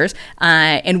 semesters.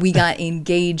 And we got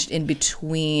engaged in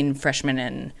between freshman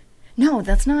and... No,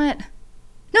 that's not...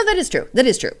 No, that is true. That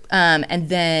is true. And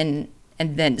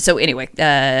then, so anyway,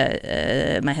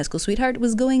 my high school sweetheart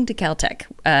was going to Caltech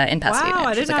in Pasadena. Wow,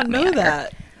 I did not know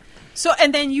that. So,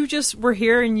 and then you just were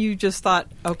here and you just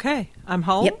thought, okay, I'm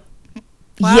home? Yep.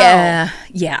 Wow.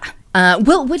 Yeah.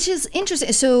 Well, which is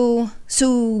interesting.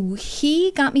 So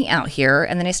he got me out here,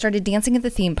 and then I started dancing at the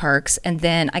theme parks, and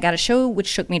then I got a show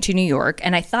which took me to New York,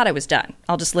 and I thought I was done.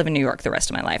 I'll just live in New York the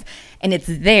rest of my life. And it's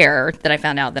there that I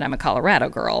found out that I'm a Colorado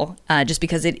girl, just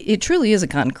because it truly is a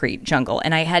concrete jungle.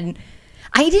 And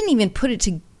I didn't even put it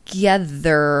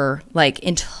together, like,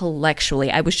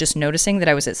 intellectually. I was just noticing that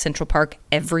I was at Central Park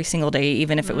every single day,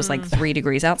 even if it was like 3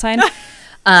 degrees outside.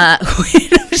 I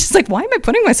was just like, why am I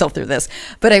putting myself through this?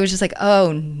 But I was just like,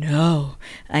 oh no,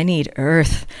 I need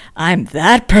earth. I'm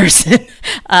that person.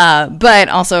 But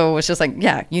also was just like,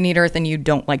 yeah, you need earth and you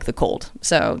don't like the cold.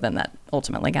 So then that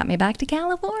ultimately got me back to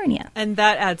California. And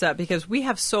that adds up because we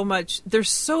have there's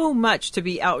so much to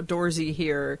be outdoorsy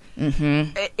here.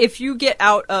 Mm-hmm. If you get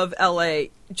out of LA,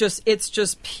 it's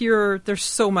just pure, there's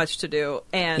so much to do.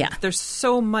 And there's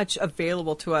so much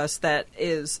available to us that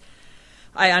is...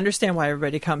 I understand why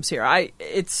everybody comes here. I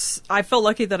felt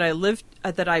lucky that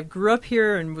I grew up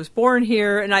here and was born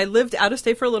here, and I lived out of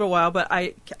state for a little while, but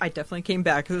I definitely came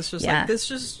back because it's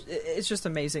just it's just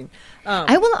amazing.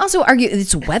 I will also argue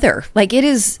it's weather. Like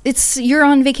you're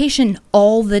on vacation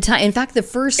all the time. In fact, the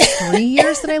first 3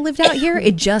 years that I lived out here,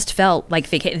 it just felt like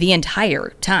the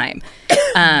entire time.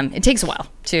 It takes a while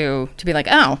to be like,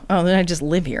 oh, then I just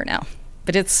live here now.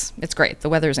 But it's great. The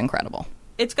weather is incredible.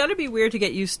 It's got to be weird to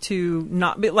get used to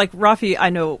not like Raffi. I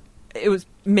know it was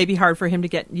maybe hard for him to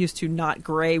get used to not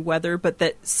gray weather, but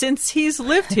that since he's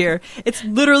lived here, it's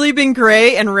literally been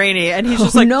gray and rainy, and he's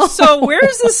just like, no. So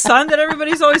where's the sun that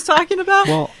everybody's always talking about?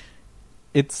 Well,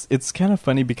 it's kind of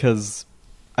funny because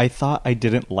I thought I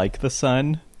didn't like the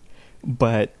sun,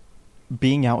 but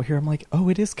being out here, I'm like, oh,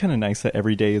 it is kind of nice that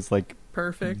every day is like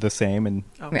Perfect. the same. And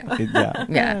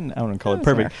Yeah. I don't call it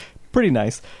perfect. Pretty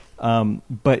nice.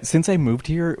 But since I moved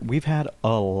here, we've had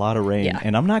a lot of rain,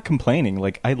 and I'm not complaining.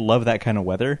 Like, I love that kind of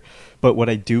weather. But what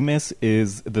I do miss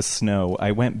is the snow.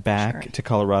 I went back to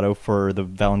Colorado for the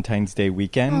Valentine's Day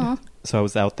weekend. So I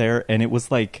was out there, and it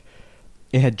was like,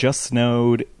 it had just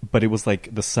snowed, but it was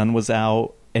like the sun was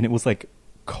out, and it was like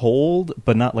cold,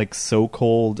 but not like so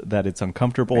cold that it's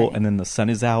uncomfortable. Right. And then the sun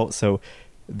is out. So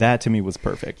that to me was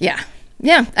perfect. Yeah.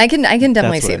 Yeah. I can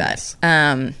definitely see that.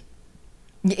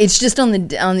 It's just on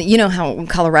the you know how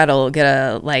Colorado will get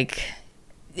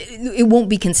it won't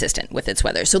be consistent with its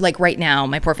weather. So like right now,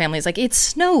 my poor family is like, it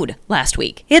snowed last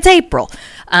week. It's April.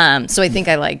 So I think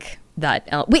I like that.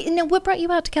 Wait, no, what brought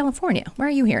you out to California? Why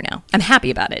are you here now? I'm happy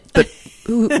about it, but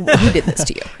who did this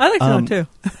to you? I like to know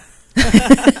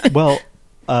too. Well,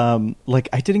 like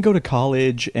I didn't go to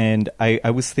college, and I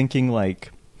was thinking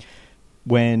like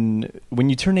when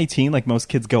you turn 18, like most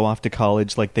kids go off to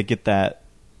college, like they get that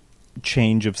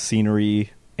change of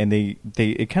scenery, and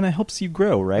it kind of helps you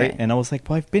grow, right? And I was like,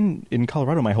 well, I've been in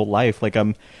Colorado my whole life. Like,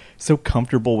 I'm so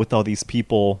comfortable with all these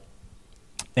people.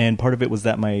 And part of it was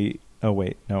that oh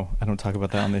wait, no, I don't talk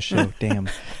about that on this show. Damn.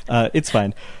 It's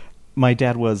fine. My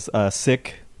dad was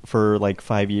sick for like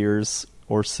 5 years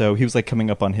or so. He was like coming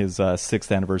up on his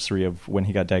 6th anniversary of when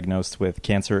he got diagnosed with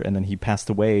cancer, and then he passed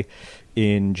away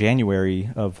in January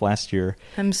of last year.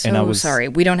 I'm so sorry.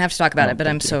 We don't have to talk about it, but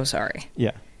I'm so sorry.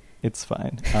 Yeah. It's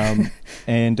fine.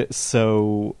 And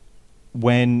so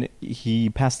when he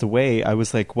passed away, I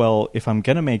was like, well, if I'm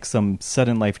going to make some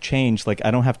sudden life change, like I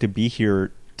don't have to be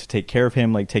here to take care of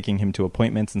him, like taking him to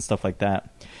appointments and stuff like that.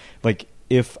 Like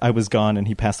if I was gone and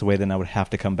he passed away, then I would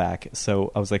have to come back.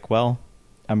 So I was like, well,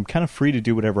 I'm kind of free to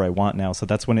do whatever I want now. So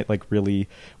that's when it like really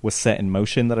was set in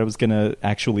motion that I was going to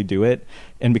actually do it.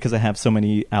 And because I have so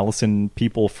many Alison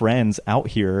friends out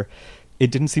here,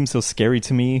 it didn't seem so scary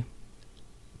to me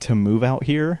to move out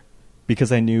here,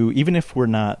 because I knew even if we're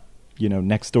not,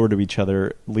 next door to each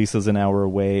other, Lisa's an hour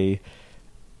away,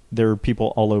 there are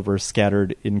people all over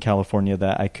scattered in California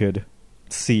that I could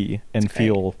see and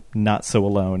feel not so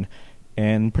alone.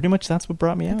 And pretty much that's what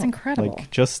brought me out. That's incredible. Like,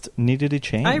 just needed a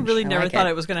change. I really never thought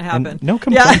it was going to happen. And no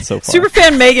complaints so far.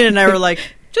 Superfan Megan and I were like,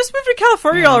 just moved to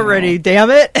California already,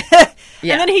 damn it.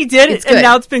 Yeah. And then he did it, and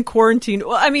now it's been quarantined.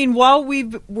 Well, I mean,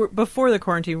 before the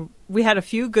quarantine, we had a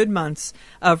few good months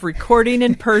of recording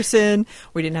in person.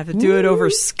 We didn't have to do it over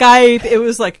Skype. It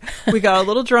was like we got a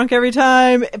little drunk every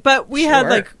time, but we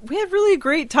had really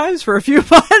great times for a few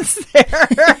months there.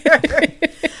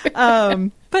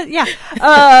 But yeah,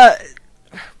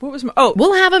 what was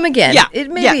we'll have him again. Yeah, it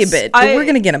may be a bit, but we're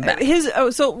gonna get him back.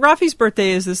 So Raffi's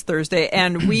birthday is this Thursday,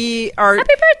 and we are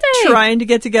Happy birthday! Trying to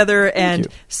get together and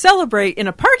celebrate in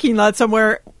a parking lot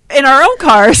somewhere in our own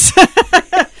cars.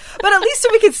 But at least so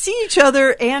we could see each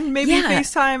other and maybe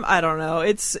FaceTime. I don't know.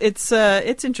 It's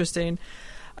interesting.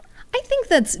 I think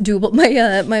that's doable.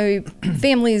 My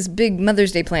family's big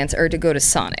Mother's Day plans are to go to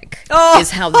Sonic.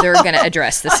 Is how they're going to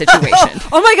address the situation.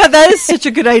 Oh my God, that is such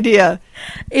a good idea.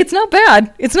 It's not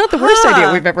bad. It's not the worst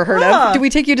idea we've ever heard of. Do we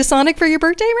take you to Sonic for your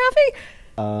birthday,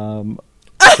 Raffi?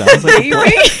 Sounds like a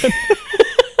plan.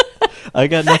 I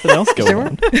got nothing else going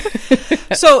on.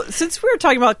 So, since we were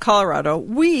talking about Colorado,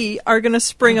 we are going to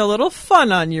spring a little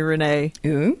fun on you, Renee.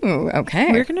 Ooh, okay.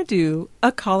 We're going to do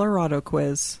a Colorado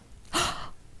quiz.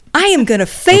 I am going to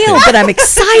fail, but I'm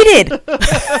excited.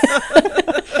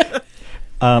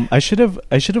 I should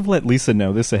have let Lisa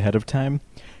know this ahead of time.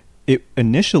 It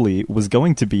initially was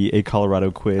going to be a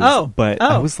Colorado quiz, but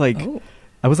I was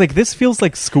like, this feels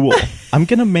like school. I'm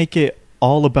going to make it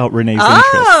all about Renee's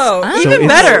interests. Even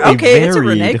better. Okay, it's a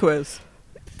Renee quiz.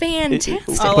 Fantastic.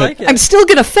 I like it. I'm still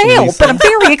going to fail, Lisa, but I'm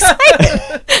very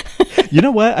excited. You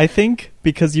know what? I think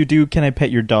because you do Can I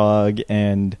Pet Your Dog,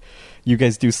 and you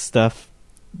guys do stuff,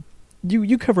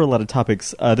 you cover a lot of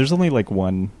topics. There's only like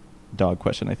one dog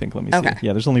question, I think. Let me see.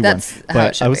 Yeah, there's only one.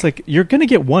 But I was like, you're going to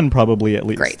get one probably at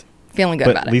least. Great. Feeling good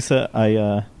about it. Lisa,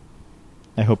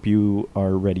 I hope you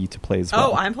are ready to play as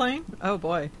well. Oh, I'm playing? Oh,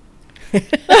 boy.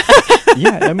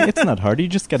 Yeah, I mean, it's not hard. You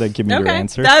just got to give me your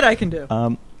answer. That I can do.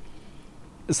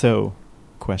 So,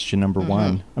 question number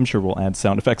one. I'm sure we'll add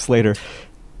sound effects later.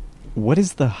 What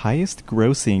is the highest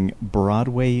grossing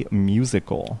Broadway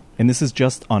musical? And this is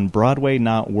just on Broadway,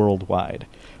 not worldwide.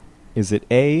 Is it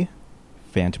A,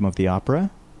 Phantom of the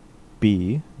Opera,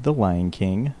 B, The Lion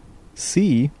King,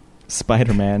 C,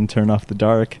 Spider-Man Turn Off the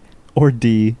Dark, or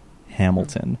D,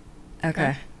 Hamilton?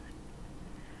 Okay.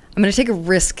 I'm going to take a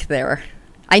risk there.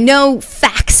 I know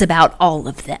facts about all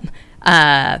of them,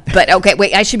 But okay,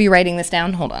 wait, I should be writing this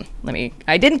down. Hold on.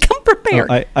 I didn't come prepared.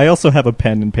 Oh, I also have a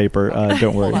pen and paper.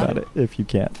 Don't worry about it if you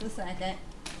can't. Just a second.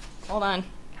 Hold on.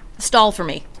 Stall for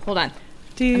me. Hold on.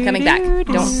 I'm coming back.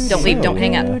 Don't leave. Don't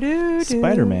hang up.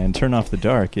 Spider-Man: Turn Off the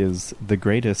Dark is the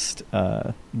greatest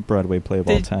Broadway play of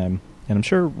all time, and I'm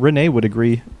sure Renee would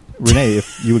agree. Renee,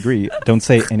 if you agree, don't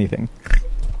say anything.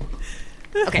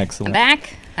 Okay, Excellent.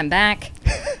 I'm back.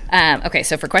 Okay,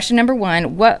 so for question number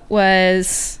 1, what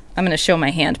was... I'm going to show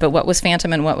my hand, but what was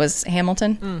Phantom and what was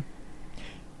Hamilton?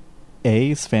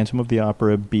 A is Phantom of the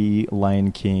Opera, B,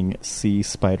 Lion King, C,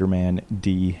 Spider-Man,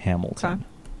 D, Hamilton. Okay.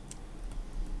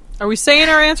 Are we saying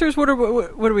our answers? What are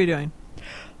we doing?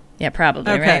 Yeah,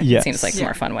 probably, Okay. right? Yes. Seems like a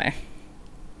more fun way.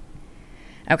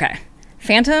 Okay.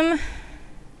 Phantom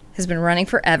has been running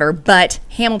forever, but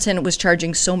Hamilton was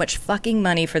charging so much fucking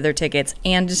money for their tickets,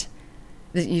 and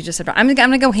you just said, I'm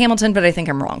going to go Hamilton, but I think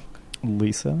I'm wrong.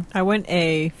 Lisa? I went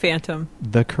A, Phantom.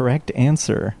 The correct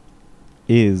answer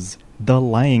is The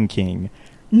Lion King.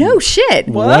 No shit.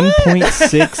 What?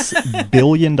 $1.6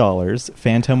 billion.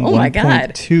 Phantom, Oh my God.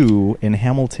 1.2, and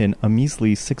Hamilton, a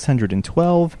measly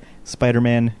 612.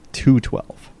 Spider-Man,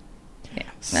 212. Yeah,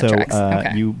 that So tracks.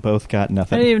 Okay. you both got I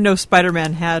nothing. didn't even know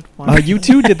Spider-Man had one. You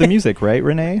two did the music, right,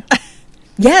 Renee?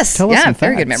 Yes. Tell us Yeah, some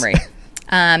very good facts. memory.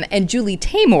 And Julie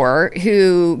Taymor,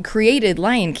 who created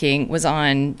Lion King, was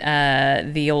on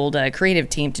the old creative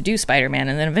team to do Spider-Man,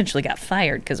 and then eventually got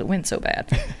fired because it went so bad.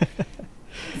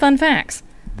 Fun facts.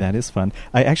 That is fun.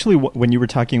 I actually, when you were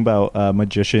talking about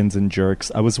magicians and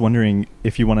jerks, I was wondering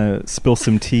if you want to spill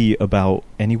some tea about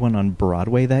anyone on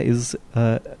Broadway that is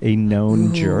a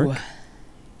known jerk.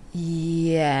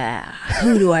 Yeah.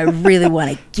 Who do I really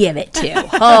want to give it to?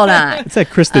 Hold on. It's that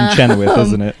Kristen Chenoweth,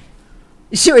 isn't it?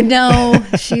 Sure. No,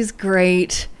 she's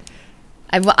great.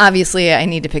 Obviously, I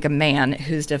need to pick a man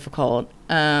who's difficult.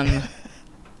 Let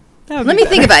me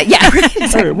think about it. Yeah.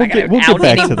 Right. All right, we'll get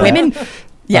back to that. Women.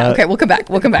 Yeah. Okay. We'll come back.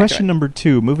 We'll come back. Question to it. number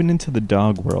 2, moving into the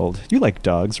dog world. You like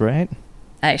dogs, right?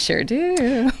 I sure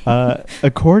do.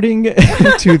 According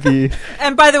to the...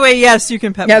 And by the way, yes, you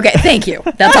can pet me. Okay. Thank you.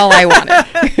 That's all I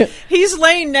wanted. He's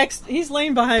laying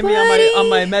behind me on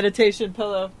my meditation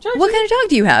pillow. Georgie. What kind of dog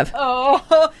do you have?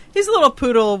 Oh, he's a little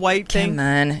poodle white thing. Come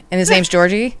on. And his name's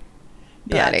Georgie?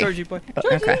 Yeah, Buddy. Georgie boy.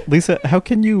 Georgie. Okay. Lisa, how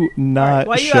can you not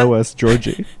why you show us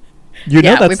Georgie? You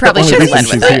know Yeah, we that's probably the should only have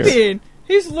reason led she's with that. here.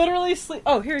 He's literally sleep.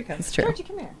 Oh, here he comes. That's true. Georgie,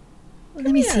 come here. Let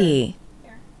me here. see.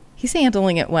 He's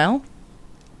handling it well.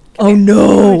 Oh,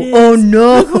 no. It is. Oh,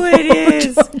 no. Look who it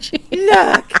is. Georgie.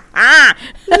 Look. Ah.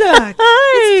 Look.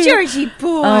 Hi. It's Georgie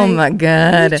boy. Oh, my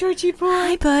God. Hey, Georgie boy.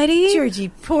 Hi, buddy. Georgie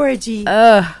porgy.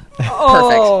 Ugh. Oh,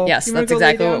 Perfect. Yes, you wanna that's go lay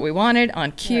exactly down? what we wanted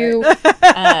on cue.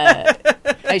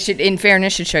 I should, in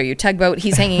fairness, should show you Tugboat.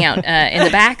 He's hanging out in the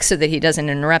back so that he doesn't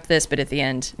interrupt this. But at the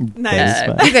end, Nice. That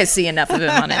is fine. you guys see enough of him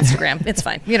on Instagram. It's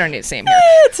fine. You don't need to see him here.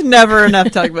 It's never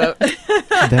enough tugboat.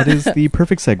 That is the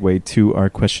perfect segue to our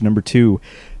question number 2.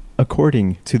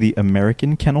 According to the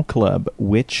American Kennel Club,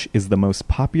 which is the most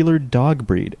popular dog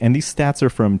breed? And these stats are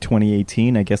from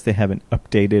 2018. I guess they haven't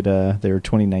updated their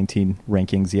 2019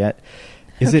 rankings yet.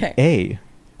 Is it A,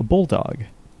 a bulldog,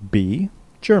 B,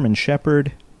 German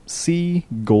Shepherd, C,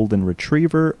 Golden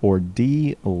Retriever, or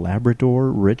D,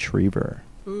 Labrador Retriever?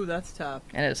 Ooh, that's tough.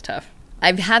 It is tough.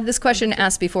 I've had this question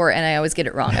asked before, and I always get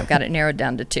it wrong. I've got it narrowed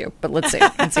down to 2, but let's see.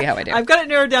 Let's see how I do. I've got it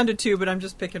narrowed down to 2, but I'm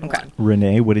just picking Okay. one.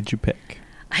 Renee, what did you pick?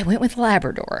 I went with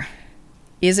Labrador.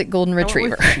 Is it Golden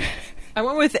Retriever? I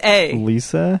went with A.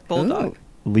 Lisa? Bulldog.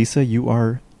 Lisa, you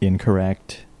are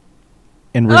incorrect.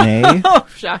 And Renee, Oh,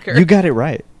 shocker. you got it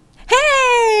right.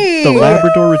 Hey! The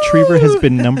Labrador Retriever has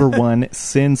been number 1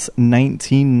 since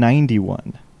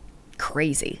 1991.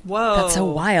 Crazy. Whoa. That's so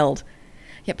wild.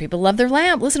 Yeah, people love their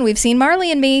lab. Listen, we've seen Marley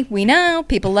and Me. We know.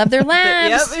 People love their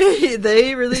labs. Yep,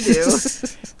 they really do.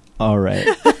 All right.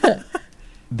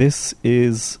 This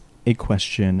is a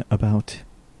question about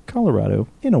Colorado,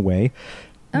 in a way.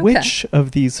 Okay. Which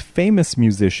of these famous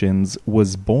musicians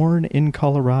was born in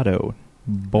Colorado?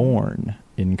 Born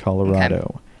in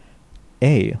Colorado.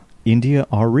 A, India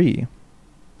Ari.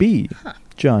 B,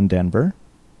 John Denver.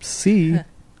 C,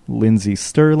 Lindsey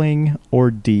Sterling. Or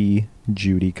D,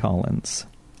 Judy Collins.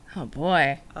 Oh,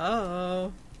 boy.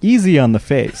 Oh. Easy on the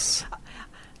face.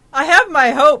 I have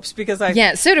my hopes because I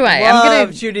Yeah, so do I.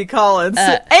 love Judy Collins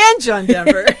and John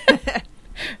Denver.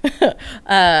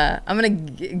 I'm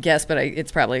going to guess, but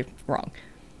it's probably wrong.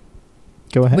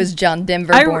 Go ahead. Was John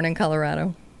Denver born in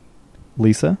Colorado?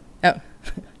 Lisa? Oh.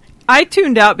 I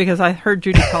tuned out because I heard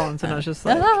Judy Collins and I was just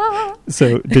like,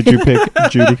 So, did you pick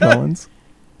Judy Collins?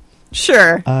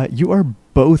 sure. You are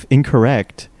both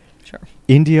incorrect. Sure.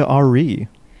 India Ari.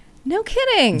 No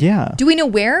kidding. Yeah. Do we know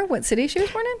what city she was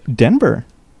born in? Denver.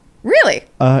 Really?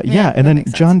 Yeah, and then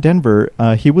makes sense. John Denver,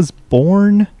 he was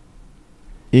born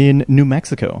in New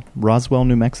Mexico, Roswell,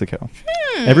 New Mexico.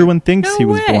 Everyone thinks No he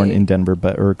was born way. in Denver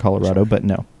or Colorado, but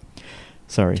no.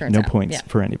 Sorry, Turns no out, points yeah.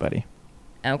 for anybody.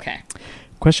 Okay.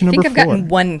 Question I number think I've 4. gotten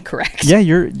one correct. Yeah,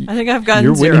 I think I've gotten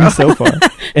you're 0. winning so far.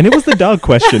 And it was the dog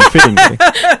question, fittingly.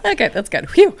 Okay, that's good.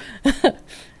 Phew.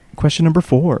 Question number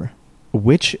 4.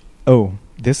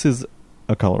 This is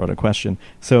a Colorado question.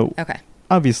 So, Okay.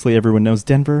 obviously everyone knows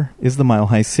Denver is the Mile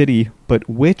High City, but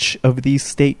which of these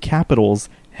state capitals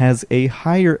has a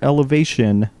higher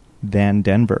elevation than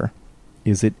Denver?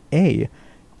 Is it A,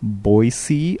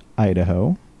 Boise,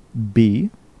 Idaho, B,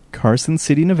 Carson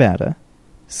City, Nevada,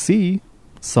 C,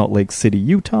 Salt Lake City,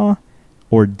 Utah,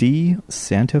 or D,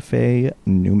 Santa Fe,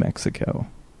 New Mexico?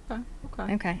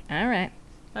 Okay. Okay. All right.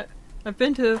 I've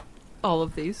been to all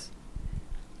of these.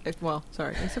 Well,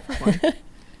 sorry, except for one.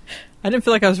 I didn't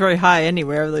feel like I was very high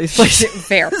anywhere of these places.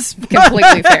 Fair.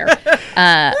 Completely fair.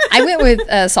 I went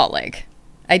with Salt Lake.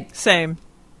 Same.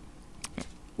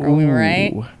 Are we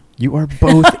right? Ooh, you are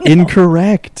both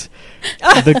incorrect.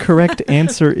 The correct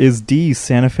answer is D,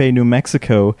 Santa Fe, New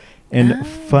Mexico. And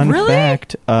fun Really?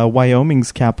 fact,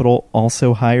 Wyoming's capital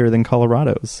also higher than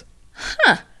Colorado's.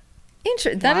 That is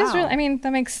Wow. really. I mean,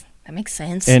 that makes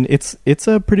sense. And it's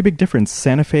a pretty big difference.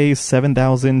 Santa Fe is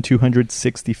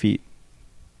 7,260 feet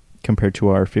compared to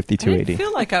our I 5280. didn't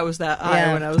feel like I was that high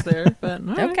Yeah. when I was there, but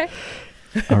all right. Okay.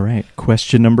 All right,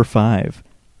 question number 5.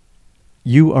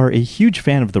 You are a huge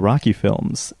fan of the Rocky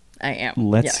films. I am.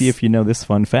 Let's see if you know this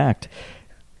fun fact.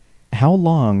 How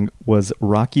long was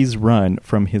Rocky's run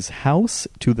from his house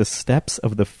to the steps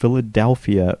of the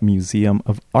Philadelphia Museum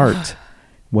of Art?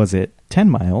 Was it 10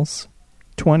 miles,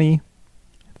 20,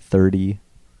 30,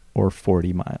 or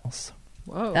 40 miles?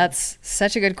 Whoa. That's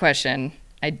such a good question.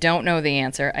 I don't know the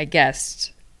answer. I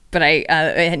guessed, but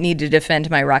I need to defend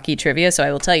my Rocky trivia, so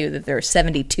I will tell you that there are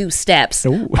 72 steps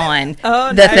Ooh. on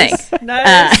Oh, the nice. thing.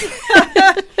 Nice.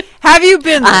 Have you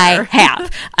been there? I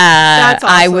have. That's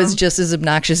I awesome. was just as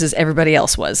obnoxious as everybody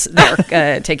else was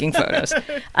there taking photos.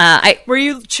 Were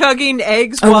you chugging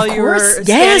eggs Oh, while of you were course.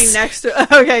 standing Yes. next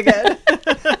to? Okay, good.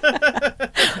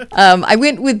 I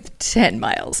went with 10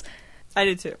 miles. I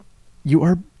did too. You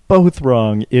are both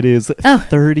wrong. It is Oh.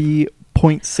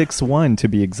 30.61 to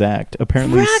be exact.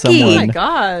 Apparently Rocky. Oh my someone...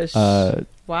 gosh!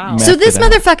 Wow. Math So this it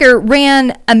out. motherfucker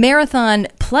ran a marathon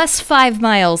plus 5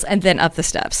 miles and then up the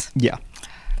steps. Yeah.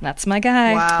 That's my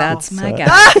guy. Wow. That's my So-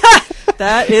 guy.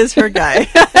 That is her guy.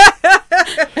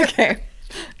 Okay.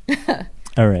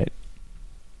 All right.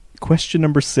 Question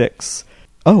number 6.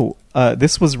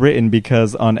 This was written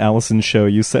because on Alison's show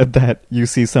you said that you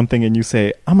see something and you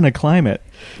say, I'm going to climb it.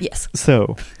 Yes.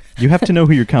 So you have to know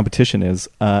who your competition is.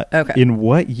 Okay. In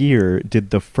what year did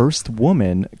the first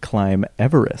woman climb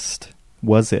Everest?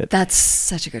 Was it That's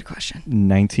such a good question.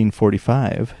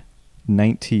 1945,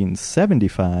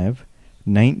 1975,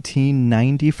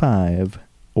 1995,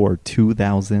 or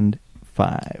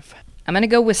 2005? I'm going to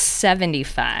go with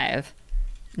 75,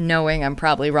 knowing I'm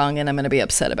probably wrong and I'm going to be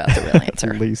upset about the real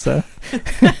answer. Lisa?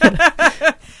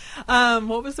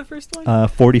 What was the first one?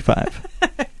 45.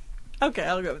 Okay,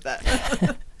 I'll go with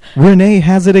that. Renee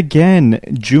has it again.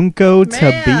 Junko Man.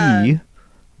 Tabi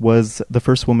was the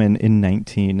first woman in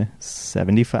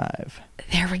 1975.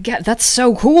 There we go. That's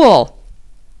so cool.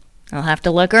 I'll have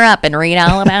to look her up and read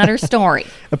all about her story.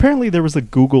 Apparently there was a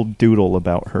Google Doodle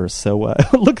about her, so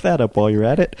look that up while you're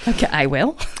at it. Okay, I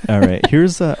will. All right,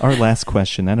 here's our last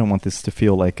question. I don't want this to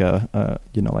feel like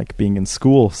like being in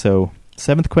school. So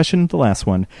 7th question, the last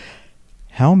one.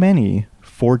 How many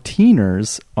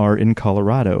 14ers are in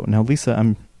Colorado? Now,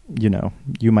 Lisa,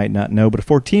 you might not know, but a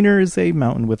 14er is a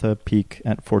mountain with a peak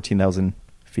at 14,000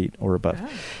 feet or above.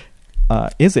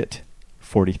 Is it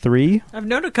 43? I've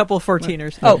known a couple of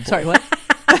 14ers. Oh, sorry, what?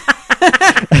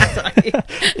 Sorry.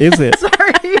 Is it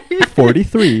Sorry.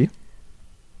 43,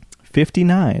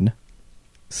 59,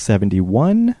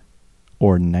 71,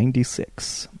 or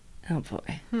 96? Oh,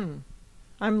 boy.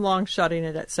 I'm long shotting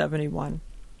it at 71.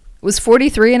 Was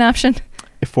 43 an option?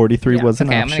 If 43 Yeah. was an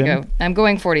Okay, option. I'm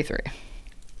going 43.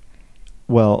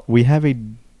 Well, we have a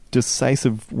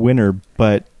decisive winner,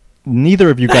 but neither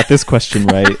of you got this question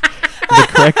right. The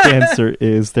correct answer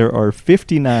is there are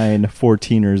 59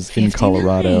 14ers in 59.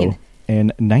 Colorado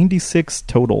and 96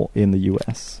 total in the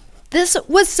U.S. This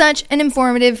was such an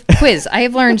informative quiz. I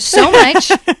have learned so much.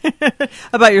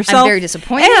 About yourself. I'm very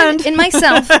disappointed And- in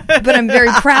myself, but I'm very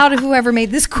proud of whoever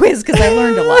made this quiz because I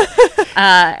learned a lot.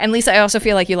 And Lisa, I also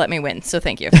feel like you let me win, so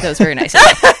thank you. That was very nice of you.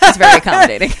 It's very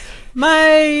accommodating.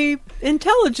 My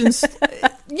intelligence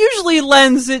usually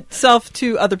lends itself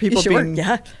to other people Sure, being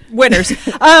yeah. winners.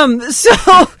 So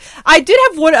I did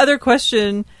have one other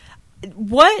question.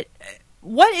 What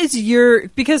is your,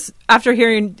 because after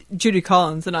hearing Judy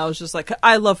Collins, and I was just like,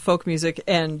 I love folk music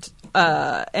and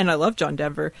I love John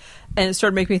Denver, and it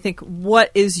started making me think, what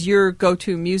is your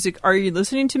go-to music? Are you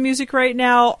listening to music right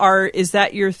now? Is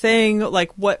that your thing?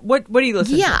 Like, what do you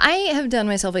listen to? Yeah, I have done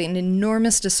myself an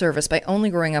enormous disservice by only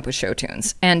growing up with show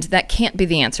tunes, and that can't be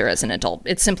the answer as an adult.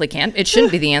 It simply can't. It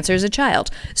shouldn't be the answer as a child.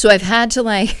 So I've had to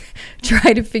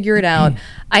try to figure it out.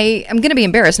 I'm going to be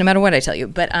embarrassed no matter what I tell you,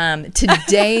 but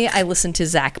today I listened to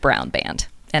Zac Brown Band,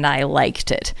 and I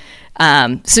liked it.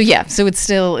 So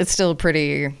it's still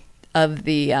pretty of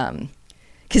the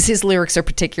because his lyrics are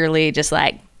particularly just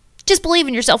believe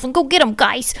in yourself and go get them,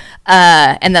 guys.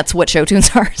 And that's what show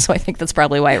tunes are. So I think that's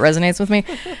probably why it resonates with me.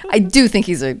 I do think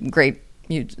he's a great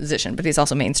musician, but he's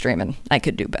also mainstream, and I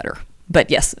could do better. But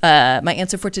yes, my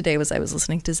answer for today was I was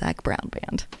listening to Zac Brown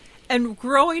Band. And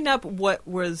growing up, what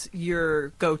was your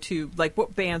go-to? Like,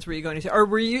 what bands were you going to?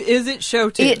 Or is it show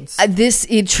tunes?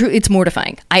 It's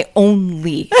mortifying. I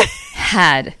only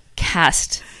had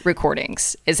cast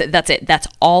recordings. That's it. That's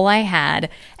all I had.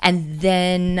 And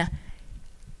then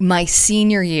my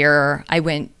senior year, I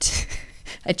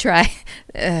tried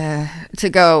to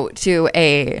go to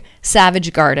a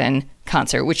Savage Garden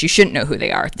concert, which you shouldn't know who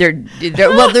they are. They're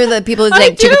the people who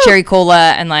like Chicken Cherry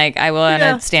Cola and like I Want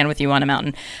to Stand With You on a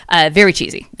Mountain. Very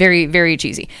cheesy, very very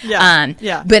cheesy.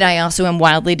 Yeah. But I also am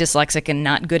wildly dyslexic and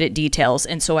not good at details,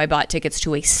 and so I bought tickets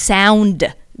to a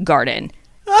Soundgarden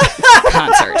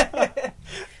concert.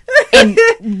 And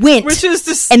went, which is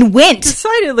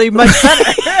decidedly much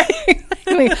better.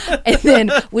 And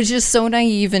then was just so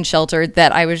naive and sheltered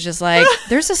that I was just like,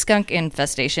 "There's a skunk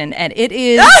infestation, and it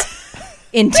is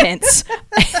intense."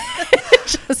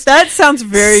 That sounds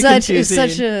very confusing.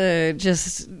 Such a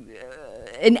just.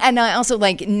 And I also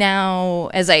like now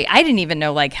as I didn't even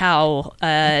know like how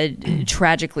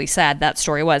tragically sad that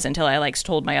story was until I like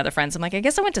told my other friends. I'm like, I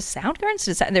guess I went to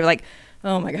Soundgarden, and they were like,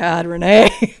 oh my God, Renee.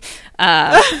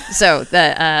 So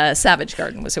the Savage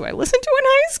Garden was who I listened to in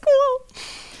high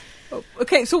school.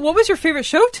 Okay, so what was your favorite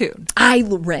show tune?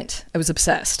 Rent. I was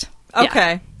obsessed.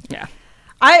 Okay. Yeah.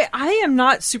 I am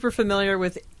not super familiar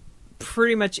with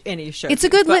pretty much any show. It's a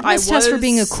good litmus test for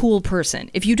being a cool person.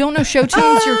 If you don't know show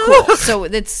tunes, you're cool. So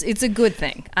it's a good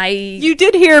thing. You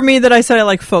did hear me that I said I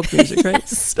like folk music, right?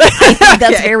 Yes. I think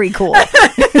that's very cool.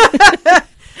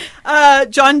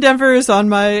 John Denver is on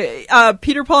my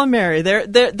Peter, Paul, and Mary. They're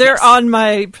yes. on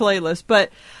my playlist.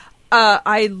 But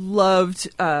I loved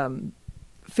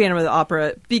Phantom of the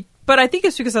Opera. But I think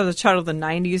it's because I was a child of the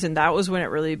 90s, and that was when it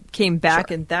really came back.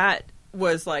 Sure. And that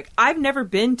was like, I don't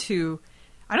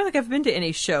think I've been to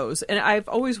any shows, and I've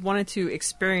always wanted to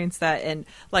experience that. And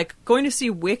like going to see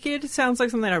Wicked sounds like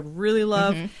something I really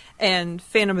love, and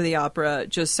Phantom of the Opera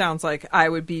just sounds like I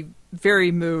would be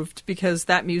very moved because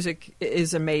that music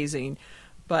is amazing.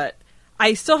 But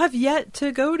I still have yet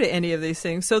to go to any of these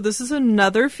things, so this is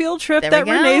another field trip that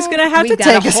Renee's going to have to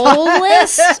take us on. We've got a whole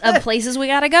list of places we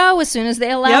got to go. As soon as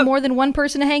they allow more than one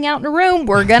person to hang out in a room,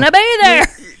 we're going to be there.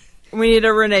 We need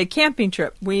a Renee camping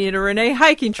trip. We need a Renee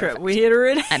hiking trip. We need a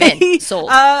Renee... I'm in. Sold.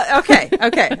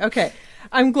 Okay.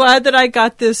 I'm glad that I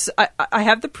got this. I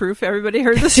have the proof. Everybody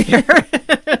heard this here.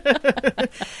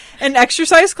 An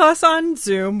exercise class on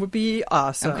Zoom would be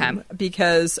awesome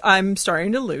because I'm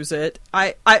starting to lose it.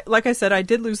 I like I said, I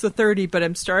did lose the 30, but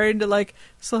I'm starting to like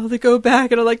slowly go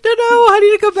back, and I'm like, no, I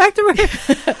need to go back to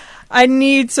my... I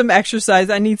need some exercise.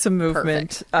 I need some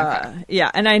movement. And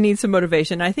I need some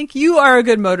motivation. I think you are a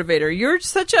good motivator. You're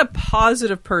such a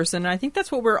positive person. And I think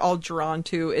that's what we're all drawn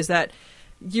to, is that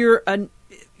you're a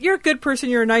good person.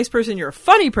 You're a nice person. You're a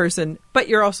funny person, but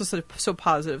you're also so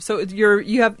positive. So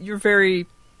you're very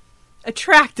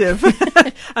attractive.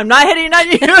 I'm not hitting on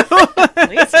you.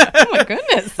 Lisa, oh my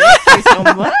goodness. Thank you so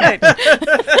much.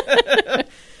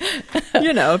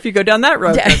 You know, if you go down that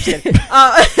road. I'm just kidding.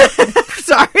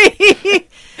 Sorry.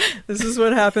 This is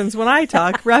what happens when I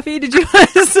talk. Raffi, did you want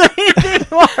to say anything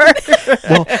more?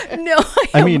 Well, no.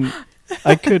 I mean,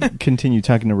 I could continue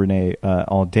talking to Renee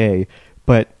all day,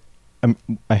 but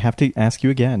I have to ask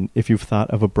you again if you've thought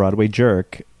of a Broadway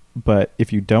jerk. But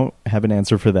if you don't have an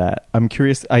answer for that, I'm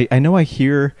curious. I know I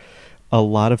hear a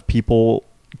lot of people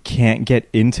can't get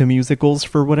into musicals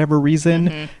for whatever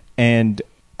reason, and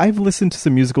I've listened to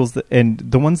some musicals and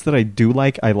the ones that I do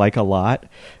like, I like a lot.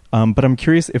 But I'm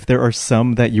curious if there are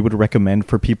some that you would recommend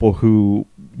for people who,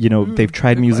 you know, they've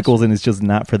tried musicals and it's just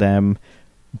not for them.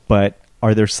 But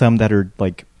are there some that are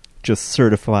like just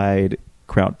certified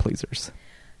crowd pleasers?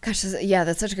 Gosh, yeah,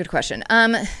 that's such a good question.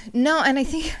 No, and I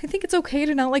think it's okay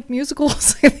to not like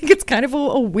musicals. I think it's kind of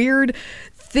a weird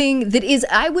thing that is,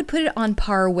 I would put it on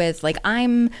par with, like,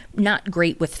 I'm not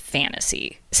great with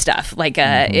fantasy stuff. Like,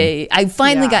 I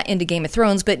finally got into Game of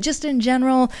Thrones, but just in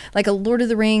general, like a Lord of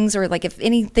the Rings, or like if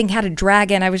anything had a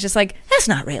dragon, I was just like, that's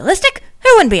not realistic.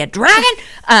 There wouldn't be a dragon.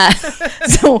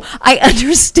 So I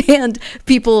understand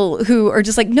people who are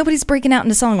just like, nobody's breaking out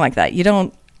into song like that. You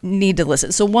don't need to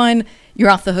listen. So one, you're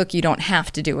off the hook. You don't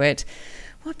have to do it.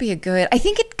 What would be a good? I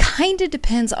think it kind of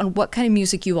depends on what kind of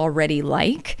music you already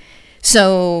like.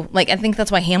 So, like, I think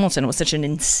that's why Hamilton was such an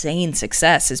insane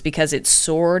success, is because it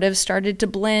sort of started to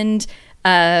blend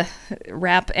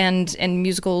rap and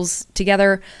musicals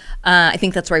together. I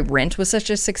think that's why Rent was such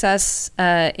a success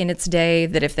in its day,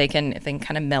 that if they can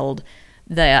kind of meld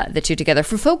the two together.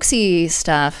 For folksy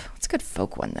stuff, what's a good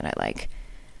folk one that I like?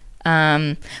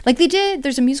 Like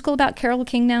there's a musical about Carole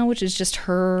King now, which is just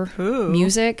her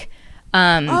music.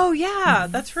 Oh yeah,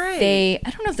 that's right. I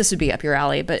don't know if this would be up your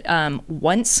alley, but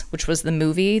Once, which was the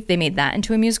movie, they made that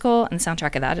into a musical, and the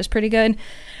soundtrack of that is pretty good.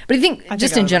 But I think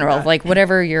just in general, like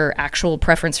whatever your actual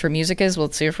preference for music is,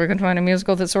 let's see if we can find a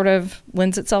musical that sort of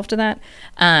lends itself to that.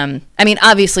 I mean,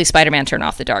 obviously, Spider-Man: Turn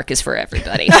Off the Dark is for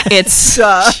everybody. It's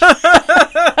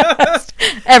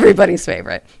everybody's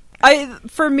favorite.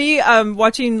 For me,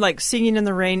 watching like Singing in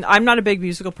the Rain, I'm not a big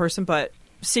musical person, but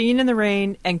Singing in the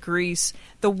Rain and Grease,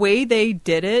 the way they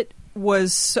did it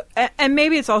was, and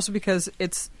maybe it's also because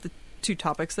it's the two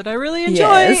topics that I really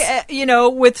enjoy. Yes. You know,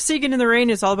 with Singing in the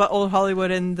Rain, it's all about old Hollywood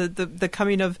and the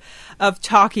coming of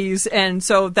talkies, and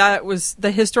so that was the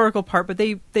historical part. But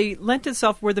they lent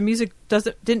itself where the music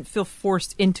didn't feel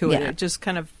forced into it. It just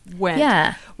kind of went.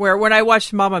 Yeah. Where when I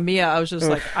watched Mamma Mia, I was just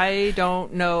like, I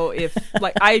don't know if,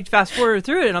 like, I fast forwarded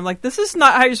through it, and I'm like, this is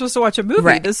not how you're supposed to watch a movie.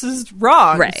 Right. This is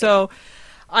wrong. Right. So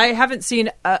I haven't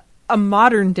seen a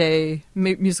modern day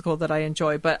musical that I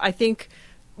enjoy, but I think,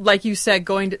 like you said,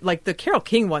 going to like the Carole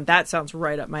King one, that sounds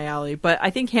right up my alley. But I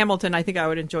think Hamilton, I think I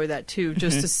would enjoy that too,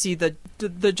 just to see the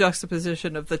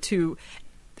juxtaposition of the two.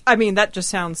 I mean, that just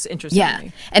sounds interesting to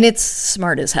me. And it's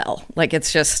smart as hell. Like,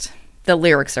 it's just, the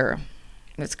lyrics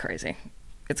it's crazy.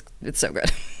 It's so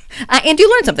good. And you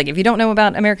learn something. If you don't know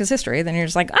about America's history, then you're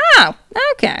just like, oh,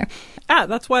 okay.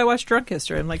 That's why I watched Drunk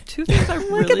History. I'm like, two things I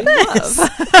really love.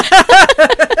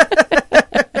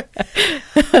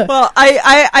 Well,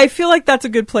 I feel like that's a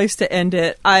good place to end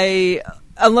it.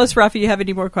 Unless, Raffi, you have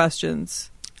any more questions.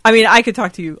 I mean, I could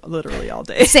talk to you literally all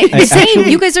day. Same.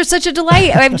 You guys are such a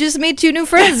delight. I've just made 2 new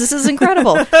friends. This is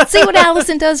incredible. See what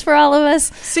Alison does for all of us.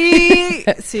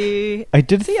 See. I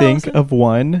did think Alison of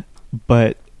one,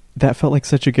 but that felt like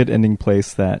such a good ending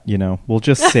place that, we'll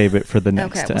just save it for the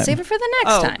next time. Okay, we'll save it for the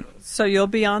next time. So you'll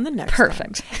be on the next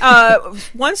Perfect.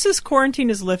 Once this quarantine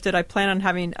is lifted, I plan on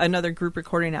having another group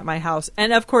recording at my house.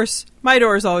 And, of course, my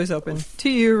door is always open to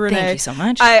you, Renee. Thank you so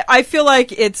much. I feel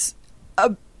like it's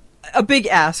a big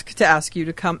ask to ask you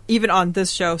to come, even on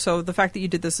this show. So the fact that you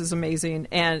did this is amazing.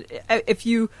 And if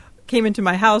you came into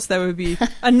my house, that would be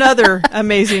another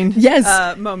amazing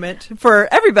moment for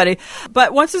everybody.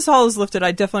 But once this all is lifted,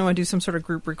 I definitely want to do some sort of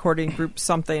group recording, group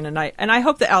something, and I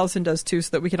hope that Alison does too, so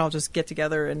that we can all just get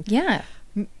together and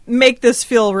make this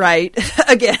feel right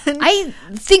again. I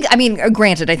think,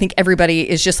 granted, I think everybody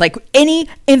is just like, any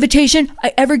invitation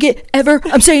I ever get,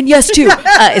 I'm saying yes to,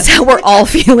 is how we're all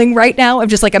feeling right now. I'm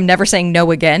just like, I'm never saying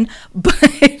no again. But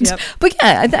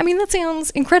yeah, that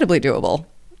sounds incredibly doable.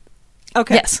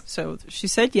 Okay. Yes. So she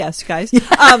said yes, guys. No.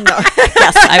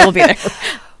 Yes, I will be there.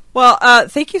 Well,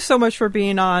 thank you so much for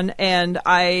being on, and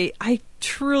I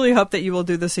truly hope that you will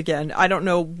do this again. I don't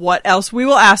know what else we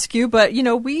will ask you, but,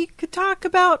 we could talk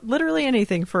about literally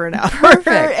anything for an hour.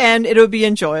 Perfect. And it'll be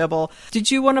enjoyable.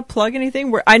 Did you want to plug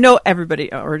anything? I know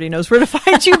everybody already knows where to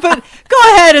find you, but go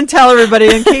ahead and tell everybody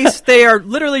in case they are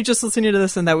literally just listening to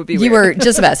this, and that would be weird. You were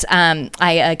just the best.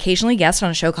 I occasionally guest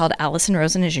on a show called Alison,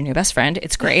 Rosen is Your New Best Friend.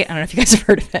 It's great. I don't know if you guys have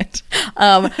heard of it.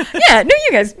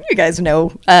 You guys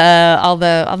know all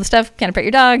the stuff. Kind of pet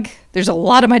your dog. There's a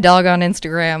lot of my dog on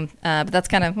Instagram, but that's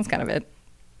kind of it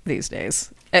these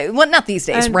days. Well, not these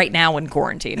days. Right now in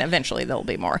quarantine. Eventually there'll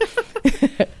be more.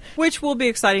 Which will be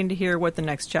exciting to hear what the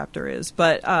next chapter is.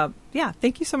 But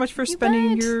thank you so much for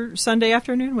spending your Sunday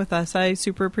afternoon with us. I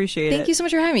super appreciate it. Thank you so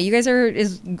much for having me. You guys are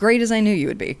as great as I knew you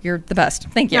would be. You're the best.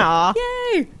 Thank you. Aww.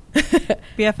 Yay!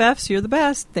 BFFs, you're the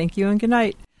best. Thank you and good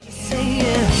night.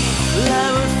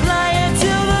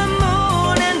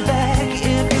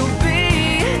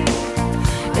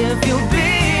 If you'll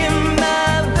be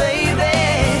my baby,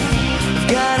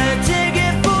 gotta take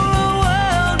it for a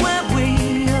world where we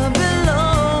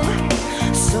belong.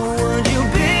 So would you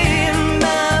be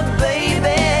my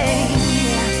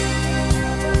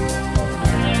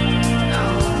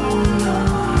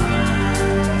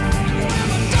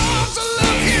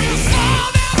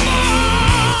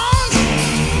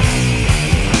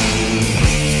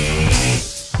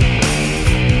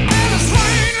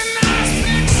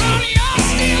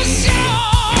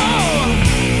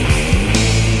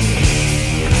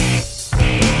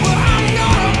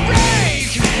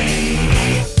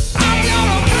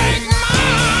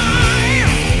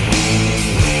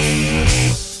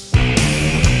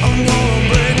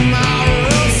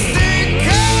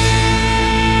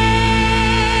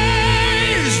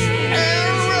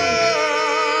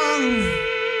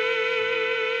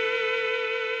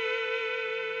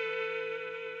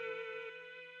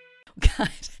God,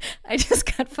 I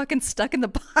just got fucking stuck in the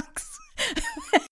box.